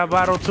gonna lose that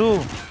battle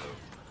too.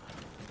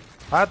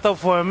 I thought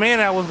for a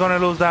minute I was gonna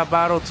lose that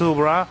battle too,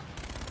 bruh.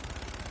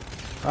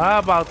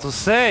 I'm about to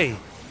say.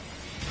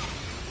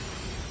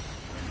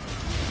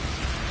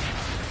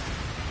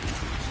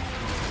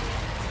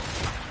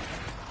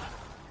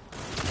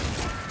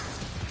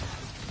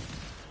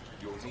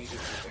 You're needed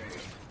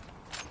today.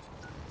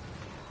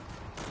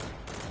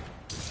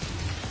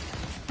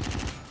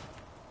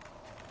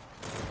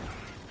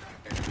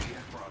 Enemy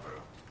at Bravo.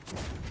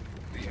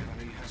 The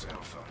enemy has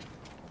Alpha.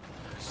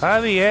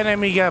 How the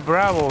enemy got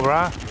Bravo,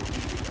 bruh? You're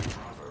needed at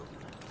Bravo.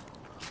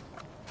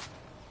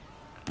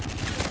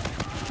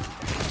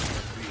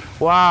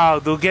 Wow,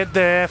 dude, get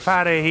the F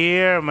out of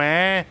here,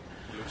 man.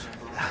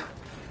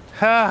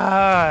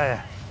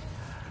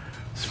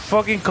 It's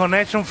fucking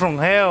connection from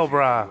hell,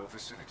 bruh. Your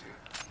vicinity.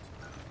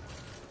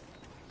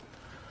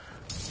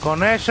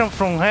 Connection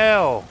from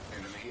hell.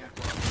 Enemy at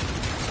Bravo.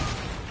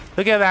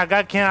 Look at that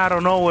guy came out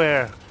of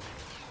nowhere.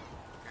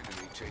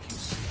 Enemy taking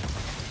C.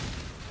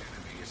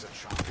 Enemy is a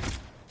Charlie.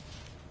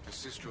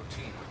 Assist your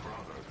team at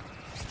Bravo.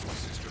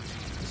 Assist your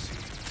team at C.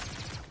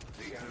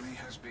 The enemy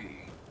has B.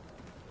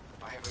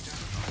 I have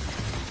identified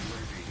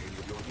UAV in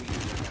your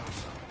needed at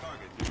Alpha.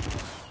 Target.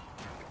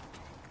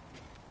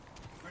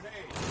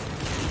 Grenade.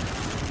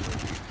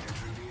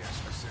 Entering the S.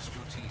 Assist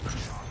your team at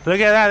Charlie.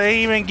 Look at that. They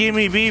didn't even give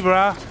me B,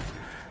 bruh.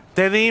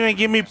 They didn't even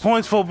give me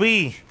points for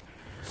B.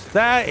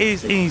 That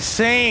is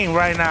insane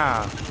right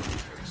now.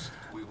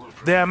 We will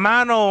The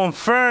amount of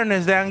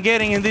unfairness that I'm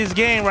getting in this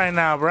game right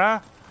now,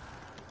 bruh.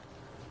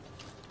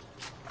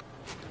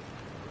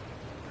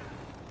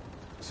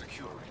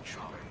 securing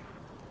Charlie.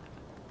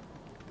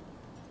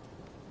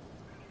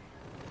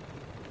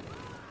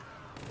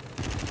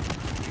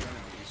 The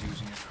enemy is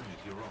using a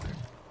trinity rocket.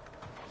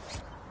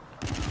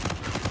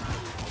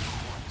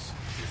 Once,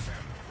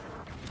 defend.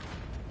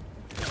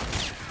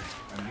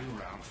 A new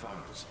round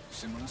found. Sometimes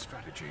similar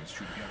strategies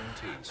should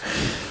guarantee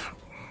success.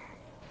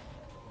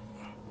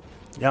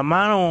 The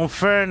amount of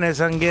unfairness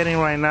I'm getting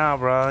right now,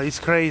 bro, it's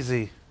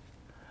crazy.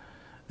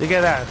 Look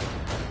at that.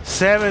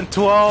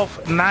 7-12,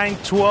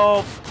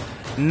 9-12,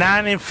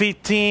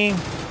 9-15.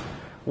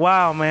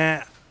 Wow,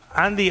 man.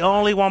 I'm the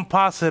only one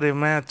positive,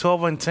 man.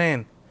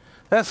 12-10.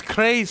 That's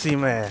crazy,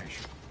 man.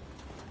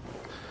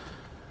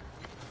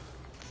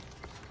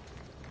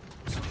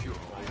 Secure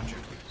all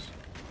objectives.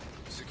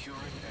 Securing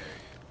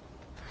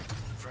A.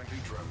 Friendly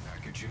drone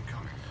package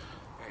incoming.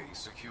 A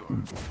secure.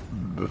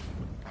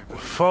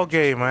 Full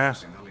game, man.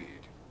 In the lead.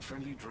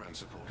 Friendly drone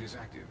support is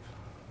active.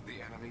 The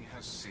enemy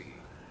has C.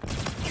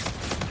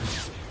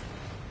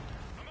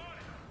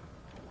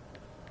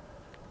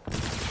 Drone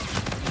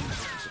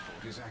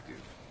support is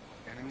active.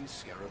 Enemy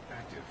Scarab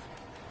active.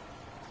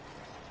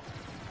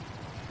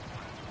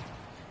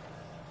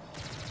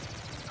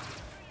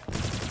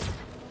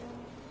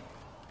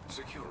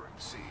 Securing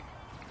C.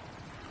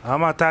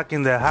 I'm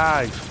attacking the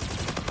hive.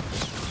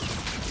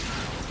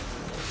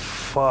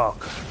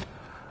 Fuck.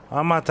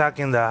 I'm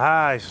attacking the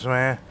hives,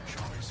 man.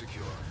 Charlie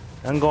secure.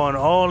 I'm going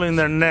all in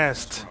their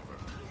nest.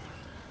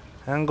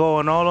 I'm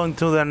going all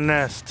into their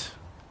nest.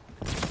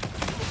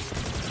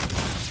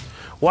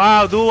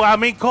 Wow, dude, I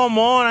mean, come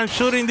on. I'm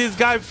shooting this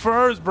guy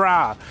first,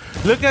 brah.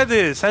 Look at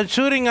this. I'm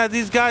shooting at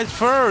these guys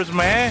first,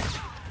 man.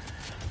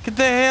 Get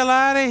the hell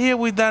out of here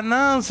with that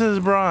nonsense,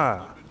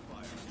 brah.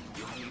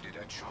 You're needed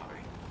at Charlie.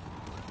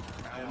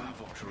 Ally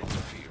Vulture on the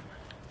field.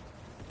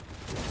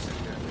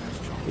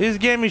 This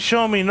game is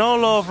showing me no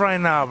love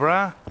right now,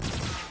 brah.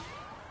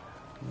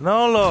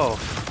 No love.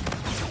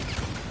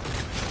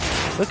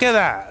 Look at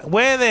that.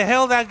 Where the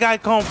hell that guy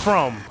come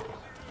from?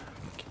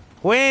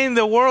 Where in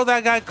the world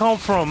that guy come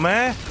from,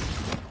 man?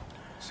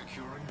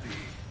 Securing B.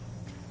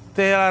 Get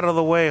the hell out of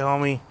the way,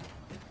 homie.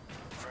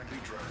 Friendly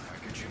drone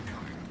package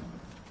incoming.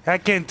 I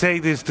can't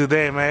take this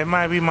today, man. It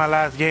might be my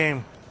last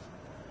game.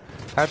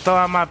 I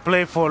thought I might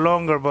play for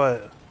longer,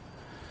 but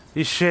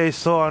this shit is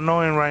so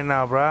annoying right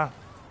now, bruh.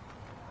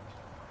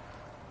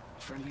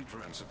 Friendly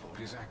drone support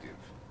is active.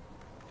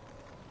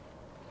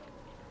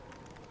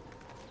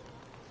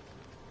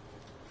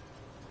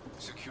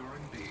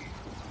 Securing B.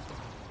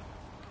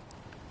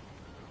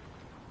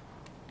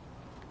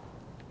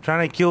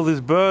 Trying to kill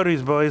these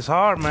birdies, but it's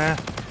hard, man.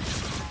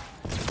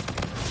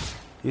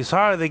 It's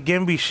hard. They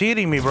can be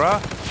shitting me, bruh.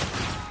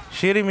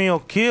 Shitting me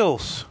on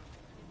kills.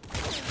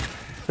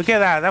 Look at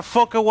that. That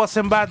fucker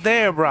wasn't back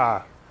there,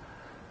 bruh.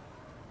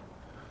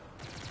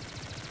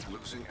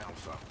 Losing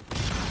Alpha.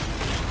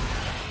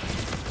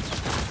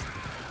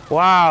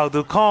 Wow,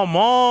 dude. Come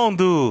on,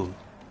 dude.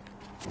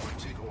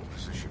 Take all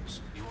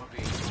positions. You are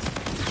being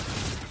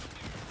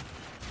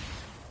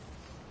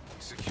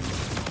secure.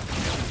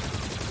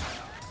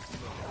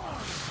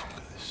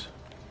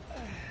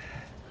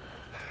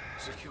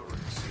 Securing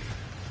C.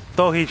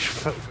 Thought he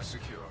For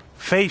secure.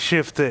 face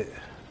shifted.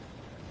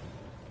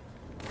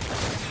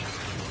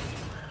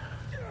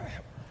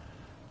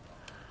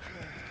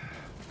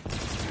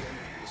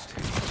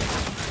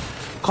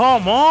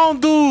 Come on,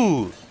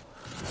 dude.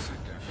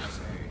 Sector has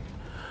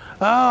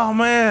A. Oh,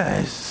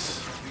 man. It's-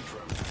 Friendly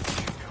drone package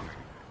incoming.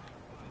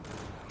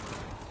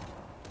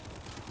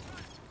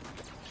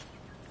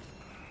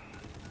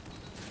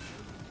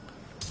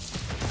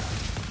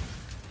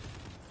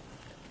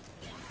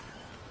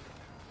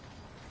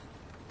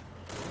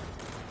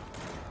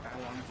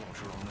 Ally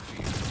Vulture on the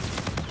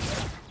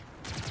field.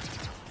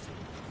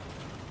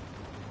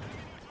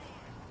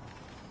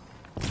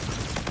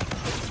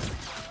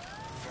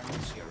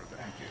 Friendly Scarab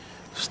active.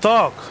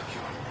 Stock.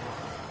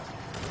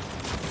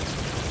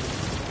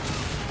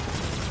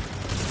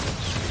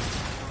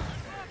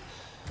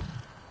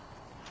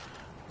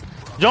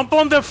 Jump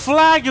on the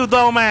flag, you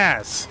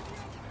dumbass.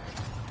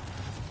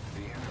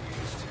 The enemy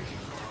is taking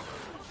Bravo.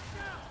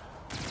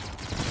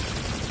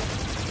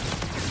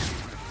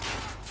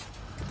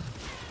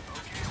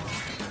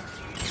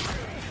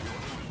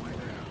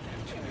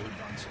 Continue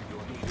advancing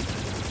your lead.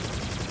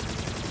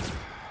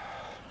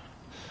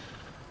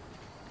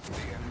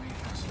 The enemy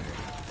has A.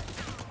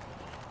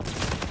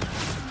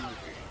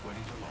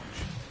 Ready to launch.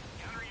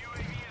 Counter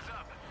UAV is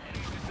up.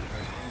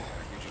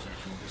 Package is at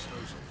your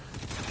disposal.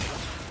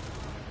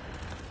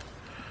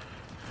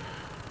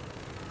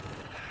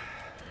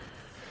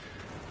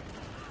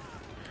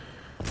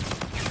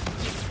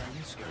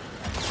 Friendly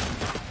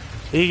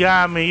Scarab You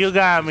got me, you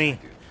got me.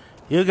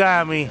 You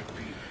got me.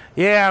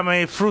 Yeah,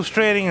 man,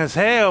 frustrating as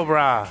hell,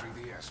 brah. through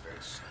the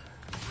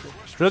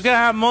airspace. Look at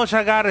how much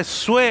I gotta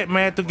sweat,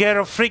 man, to get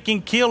a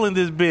freaking kill in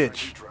this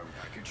bitch. Drone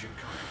package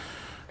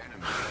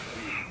incoming.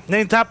 Enemy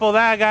Then top of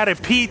that, I got a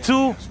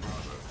P2.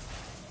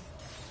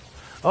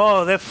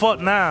 Oh, they're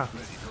fucked now.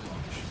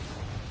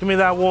 Give me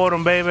that water,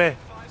 baby.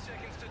 5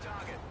 seconds to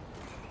target.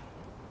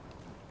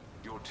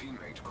 Your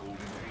teammate called in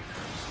aid.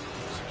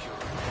 Secure.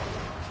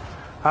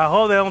 I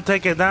hope they don't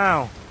take it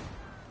down.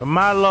 In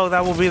my luck,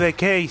 that will be the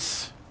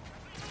case.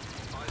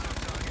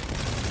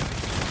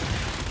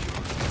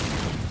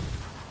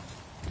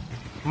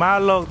 My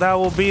luck, that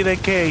will be the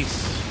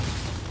case.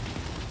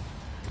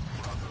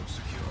 Bravo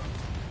secure.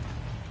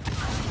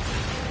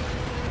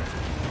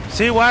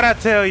 See what I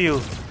tell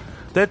you?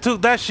 They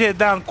took that shit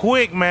down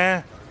quick,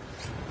 man.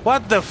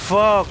 What the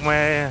fuck,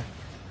 man?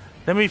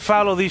 Let me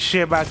follow this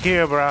shit back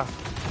here, bro.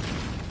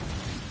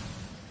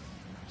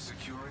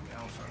 Securing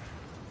Alpha.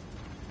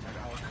 At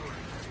our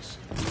current pace.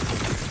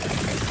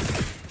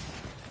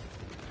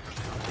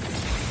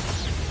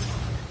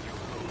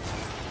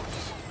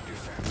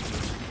 Defend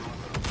losing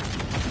Bravo.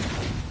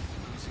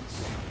 Losing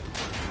C.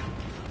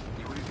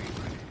 UAV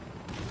ready.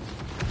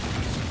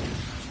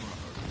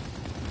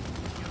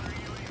 Other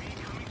UAV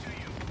coming to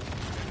you.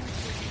 Enemy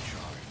taking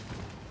Charlie.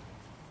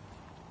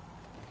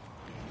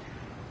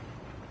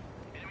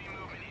 Enemy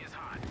movement is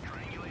hot.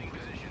 Triangulating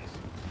positions.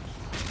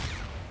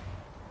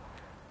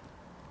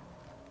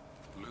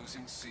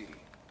 Losing C.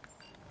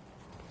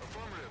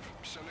 Affirmative.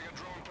 Sending a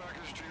drone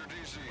package to your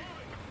DC.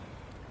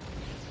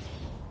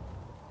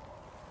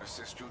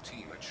 Assist your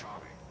team at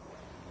Charlie.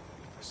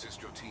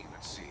 Assist your team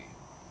at C.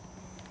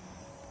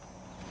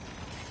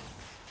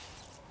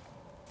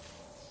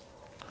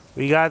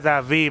 We got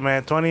that V,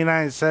 man.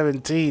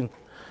 29-17.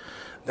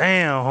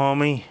 Damn,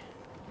 homie.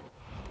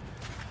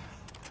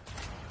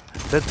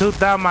 They took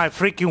down my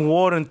freaking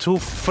warden too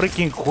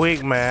freaking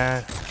quick,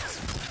 man.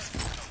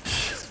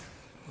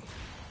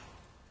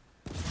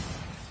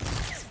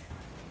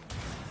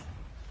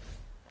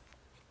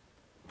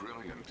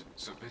 Brilliant.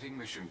 Submitting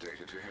mission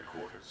data to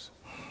headquarters.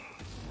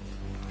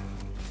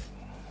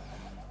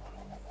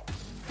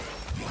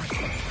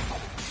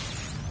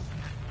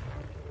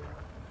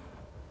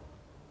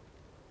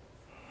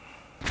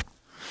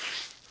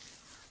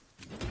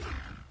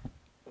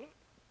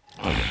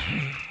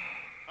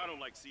 I don't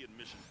like seeing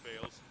mission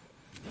fails.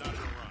 Not in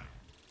Orion.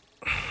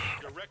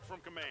 Direct from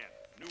command.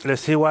 New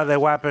Let's see what the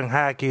weapon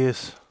hack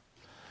is.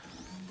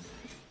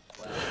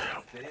 Well,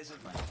 if it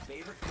isn't my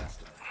favorite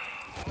customer.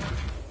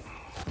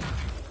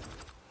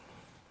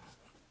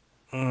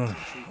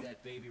 Treat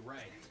that baby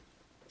right.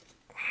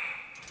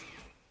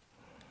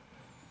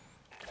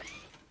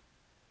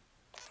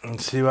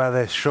 Let's see what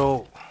they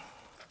show.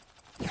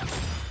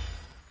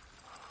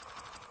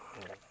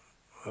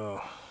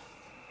 Oh.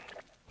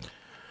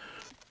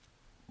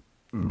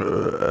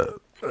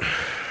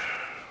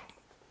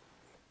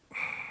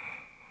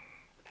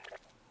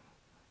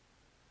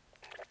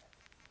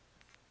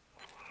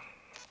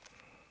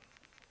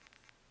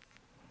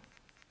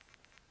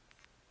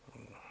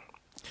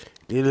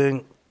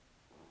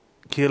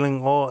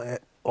 Killing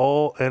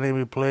all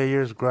enemy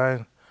players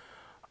grant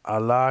a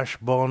large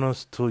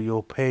bonus to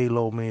your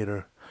payload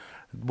meter.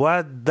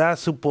 What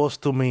that's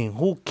supposed to mean?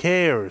 Who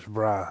cares,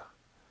 bruh?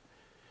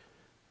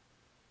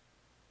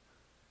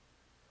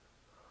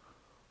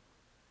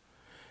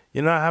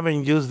 You know, I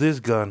haven't used this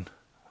gun.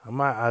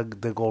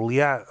 The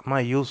Goliath, I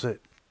might use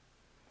it.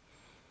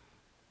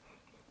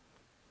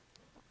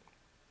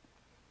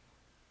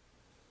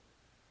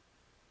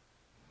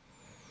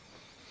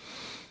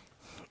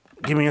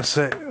 Give me a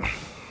sec.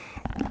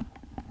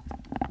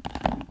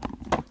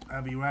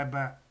 I'll be right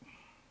back.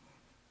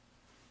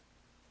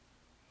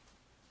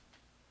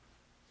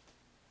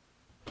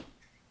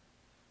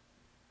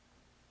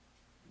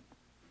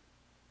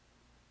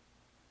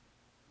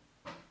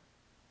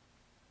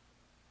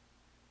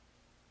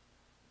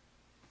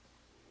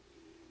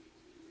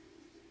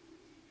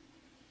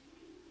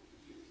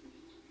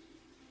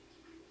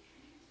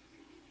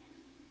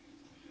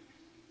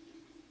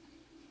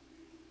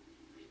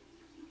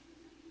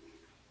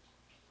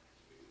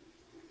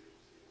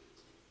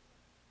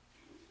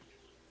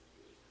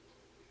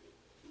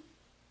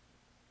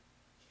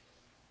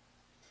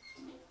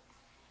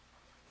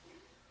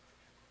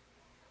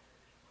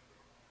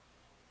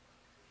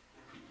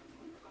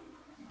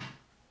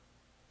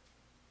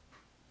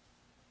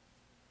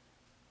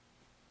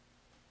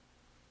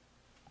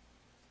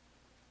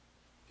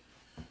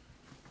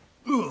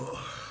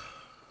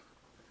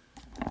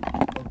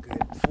 Okay,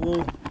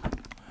 full.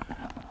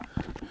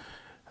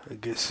 I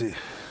guess it.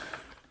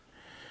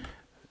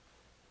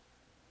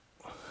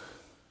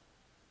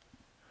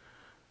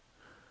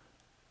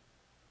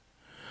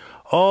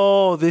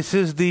 Oh, this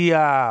is the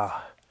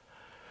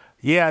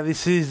yeah,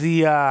 this is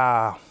the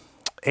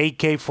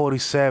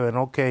AK-47.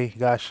 Okay,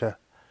 gotcha.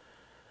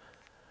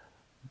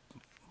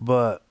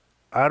 But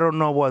I don't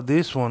know what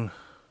this one.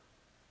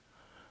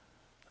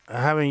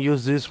 I haven't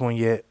used this one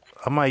yet.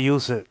 I might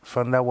use it,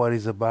 find out what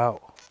it's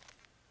about.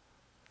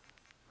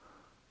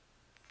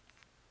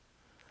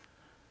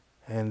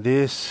 And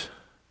this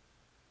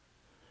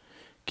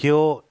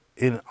kill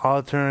in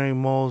alternating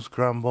modes,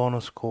 grand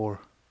bonus score.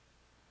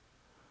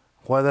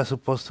 What that's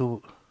supposed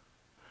to?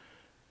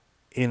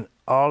 In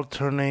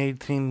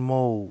alternating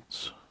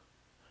modes.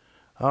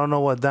 I don't know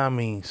what that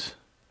means.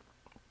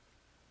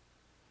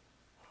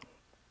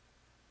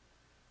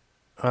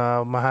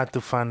 I might have to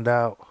find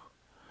out.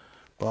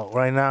 But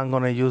right now I'm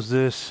gonna use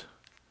this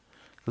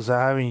because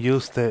I haven't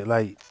used it.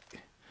 Like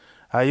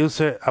I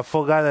used it. I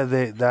forgot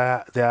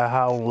that I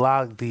had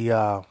unlocked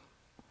the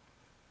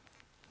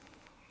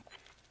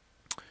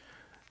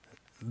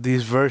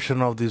this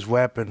version of this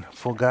weapon.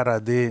 Forgot I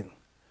did.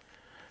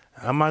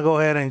 I might go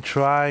ahead and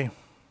try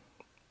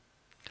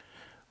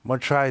I'm gonna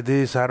try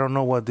this. I don't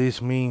know what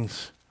this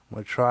means. I'm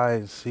gonna try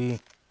and see.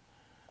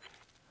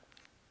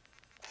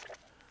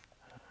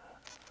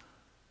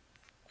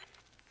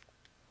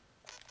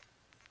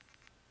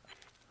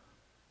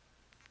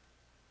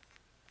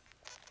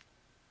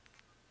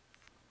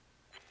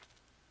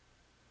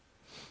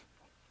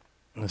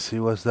 Let's see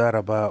what's that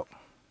about.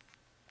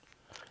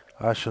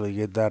 Actually,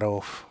 get that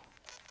off.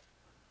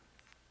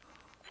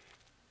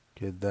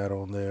 Get that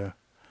on there.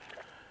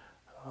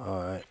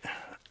 Alright.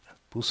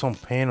 Put some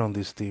paint on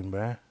this thing,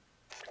 man.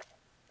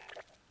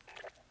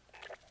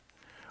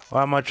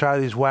 Well, I'm gonna try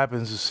these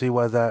weapons to see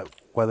what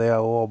they are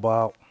all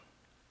about.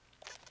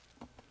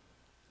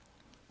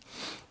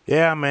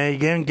 Yeah, man,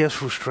 game gets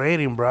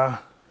frustrating, bro.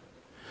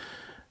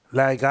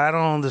 Like, I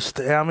don't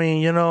understand. I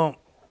mean,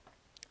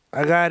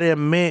 I gotta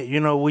admit,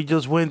 we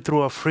just went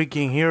through a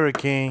freaking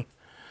hurricane.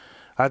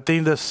 I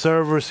think the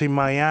servers in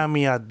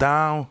Miami are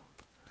down.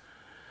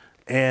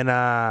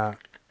 And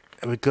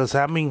because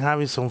I've been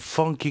having some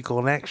funky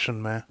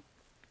connection, man.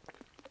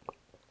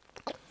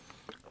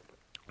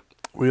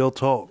 Real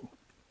talk.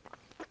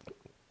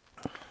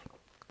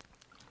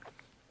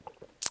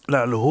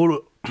 Like,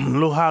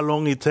 look how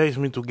long it takes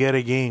me to get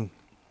a game.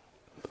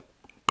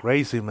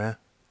 Crazy, man.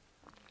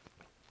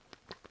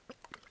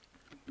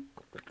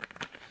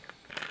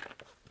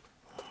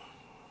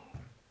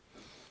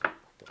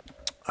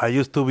 I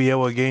used to be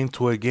able to get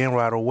into a game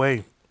right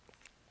away.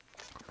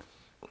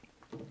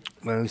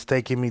 And it's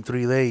taking me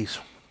 3 days.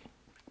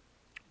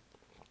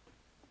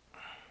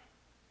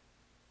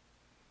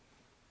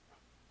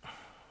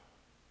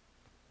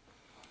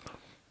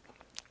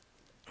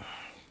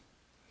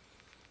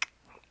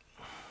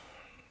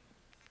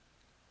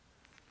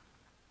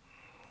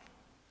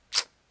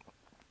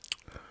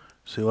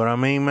 See what I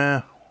mean,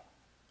 man?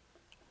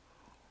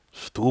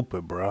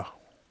 Stupid, bro.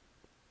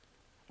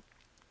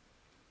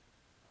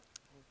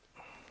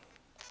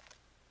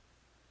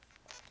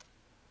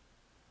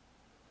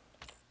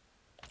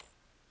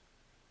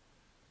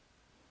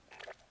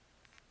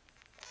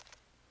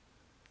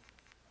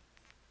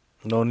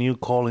 No new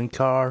calling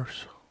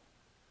cards.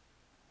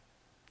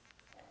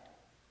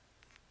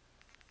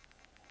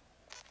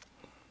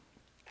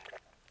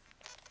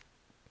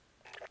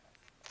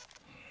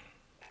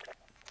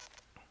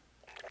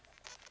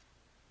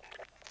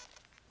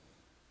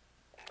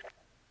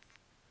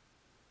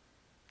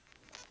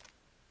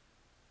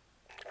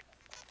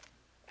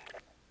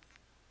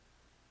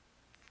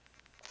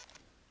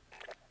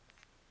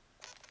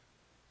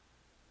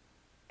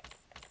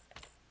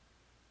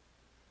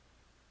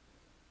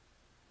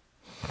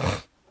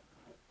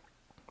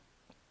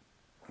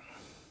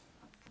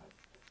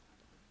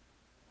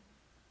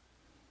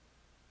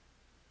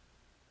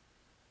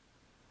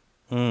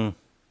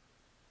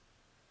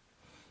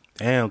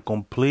 And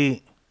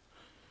complete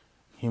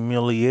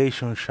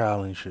humiliation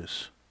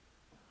challenges.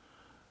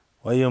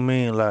 What do you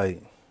mean,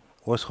 like,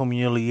 what's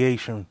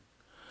humiliation?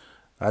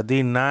 I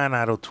did 9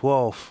 out of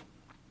 12.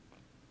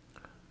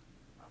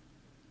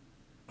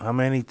 How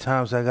many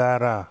times I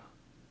gotta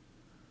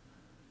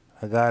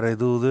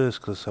do this?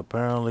 Cause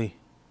apparently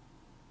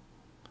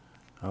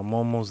I'm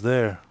almost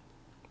there.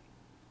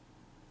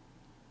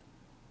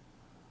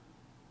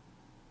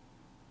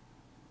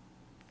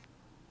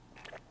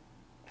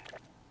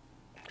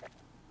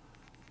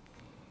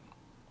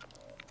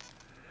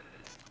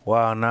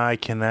 Wow, now I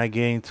cannot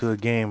get into a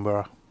game,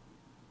 bro.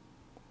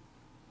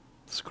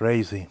 It's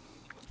crazy.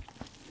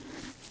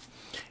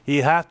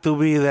 You have to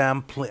be that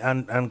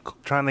I'm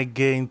trying to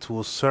get into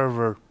a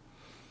server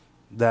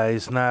that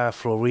is not a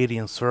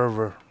Floridian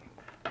server.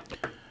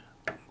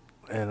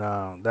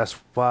 And that's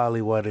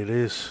probably what it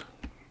is.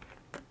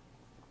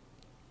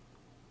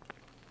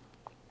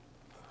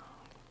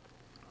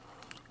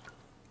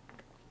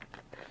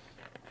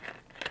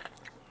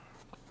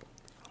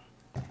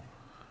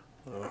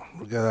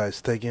 Look at that,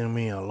 it's taking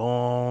me a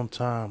long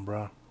time,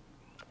 bro.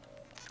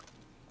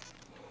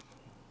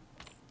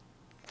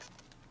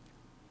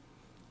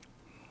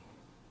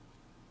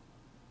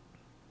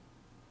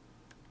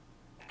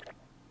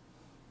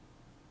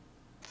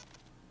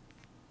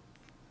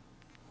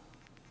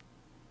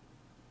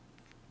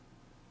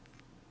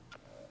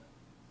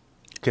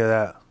 Look at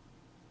that.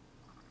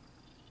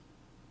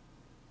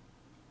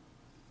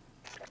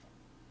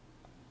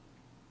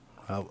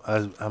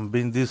 I'm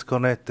being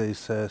disconnected, it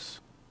says.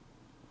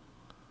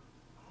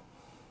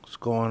 What's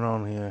going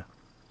on here?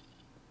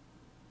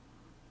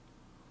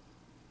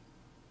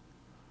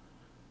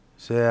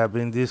 Say I've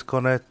been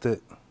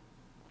disconnected.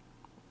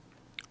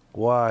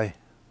 Why?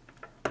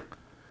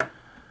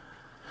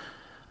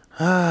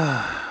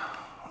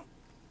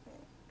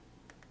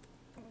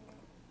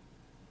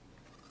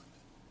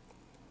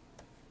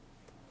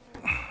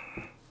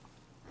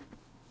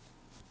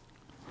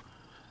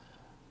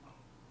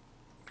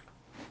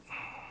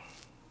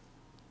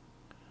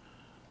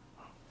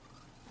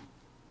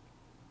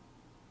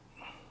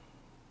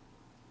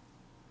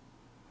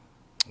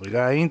 We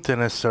got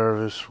internet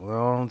service. We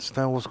don't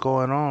understand what's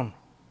going on.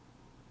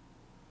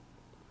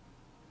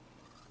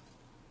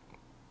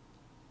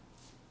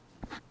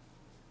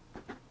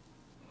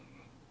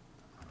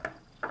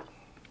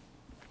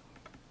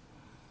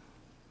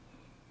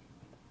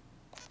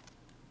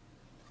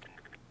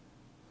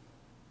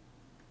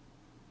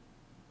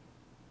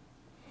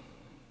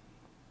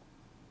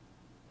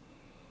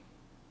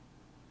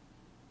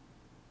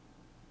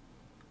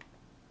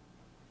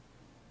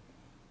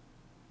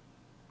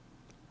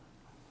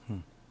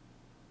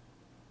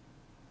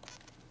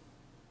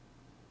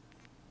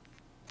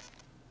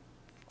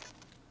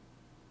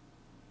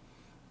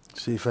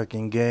 See if I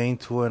can get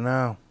into it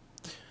now.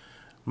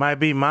 Might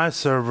be my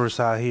servers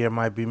out here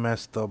might be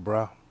messed up,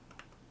 bro.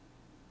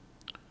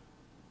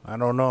 I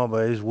don't know,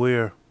 but it's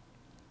weird.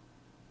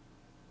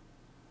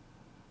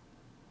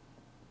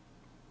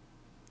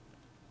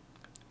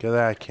 Get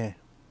that, I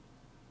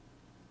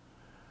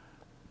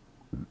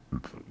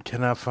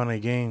cannot find a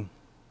game.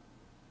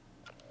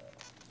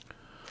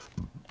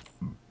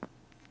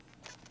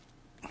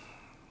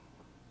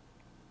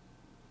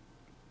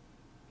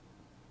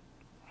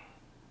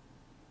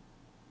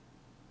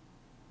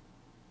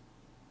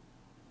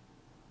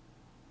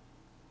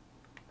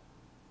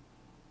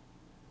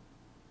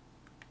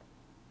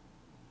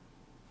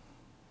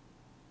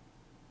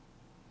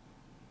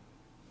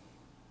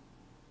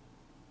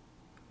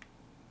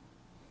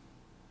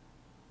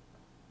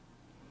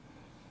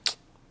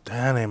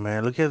 Damn it,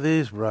 man. Look at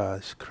this, bro.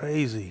 It's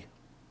crazy.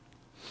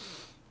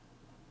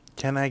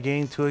 Can I get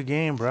into a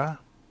game, bro?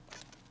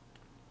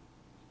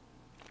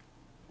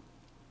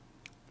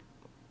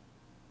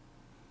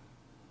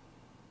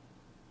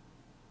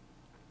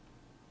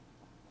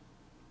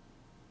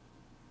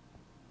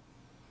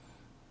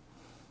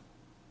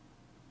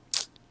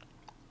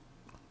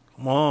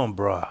 Come on,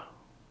 bro.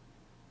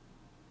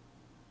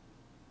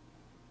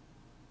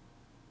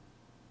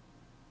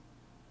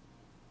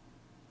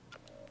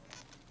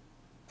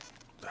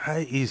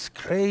 That is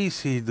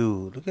crazy,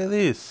 dude. Look at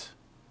this.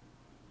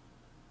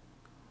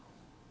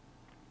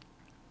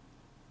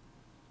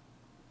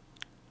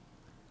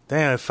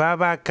 Damn, if I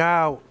back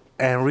out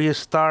and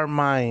restart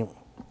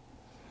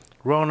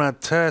run a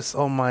test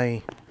on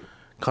my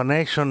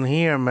connection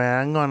here,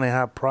 man, I'm gonna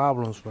have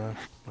problems, man.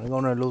 I'm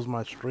gonna lose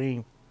my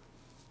stream.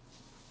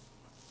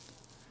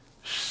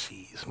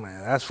 Jeez,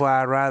 man. That's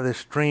why I'd rather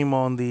stream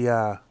on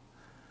the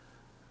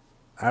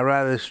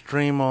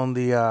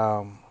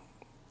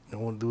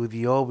do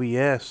the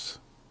OBS.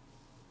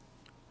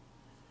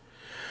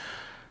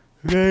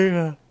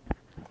 Yeah.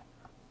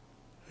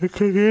 I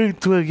can get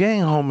into a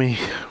game, homie.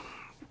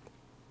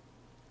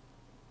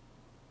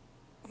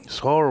 It's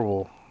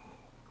horrible.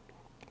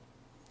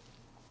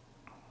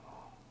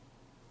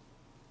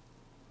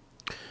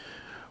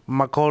 I'm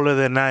gonna call it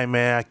a night,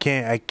 man. I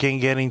can't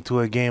get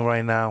into a game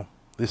right now.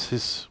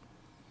 It's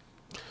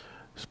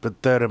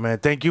pathetic, man.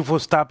 Thank you for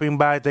stopping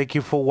by. Thank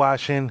you for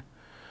watching.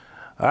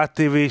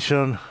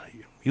 Activision,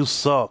 you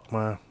suck,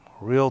 man.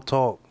 Real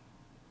talk.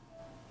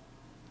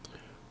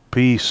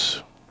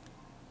 Peace.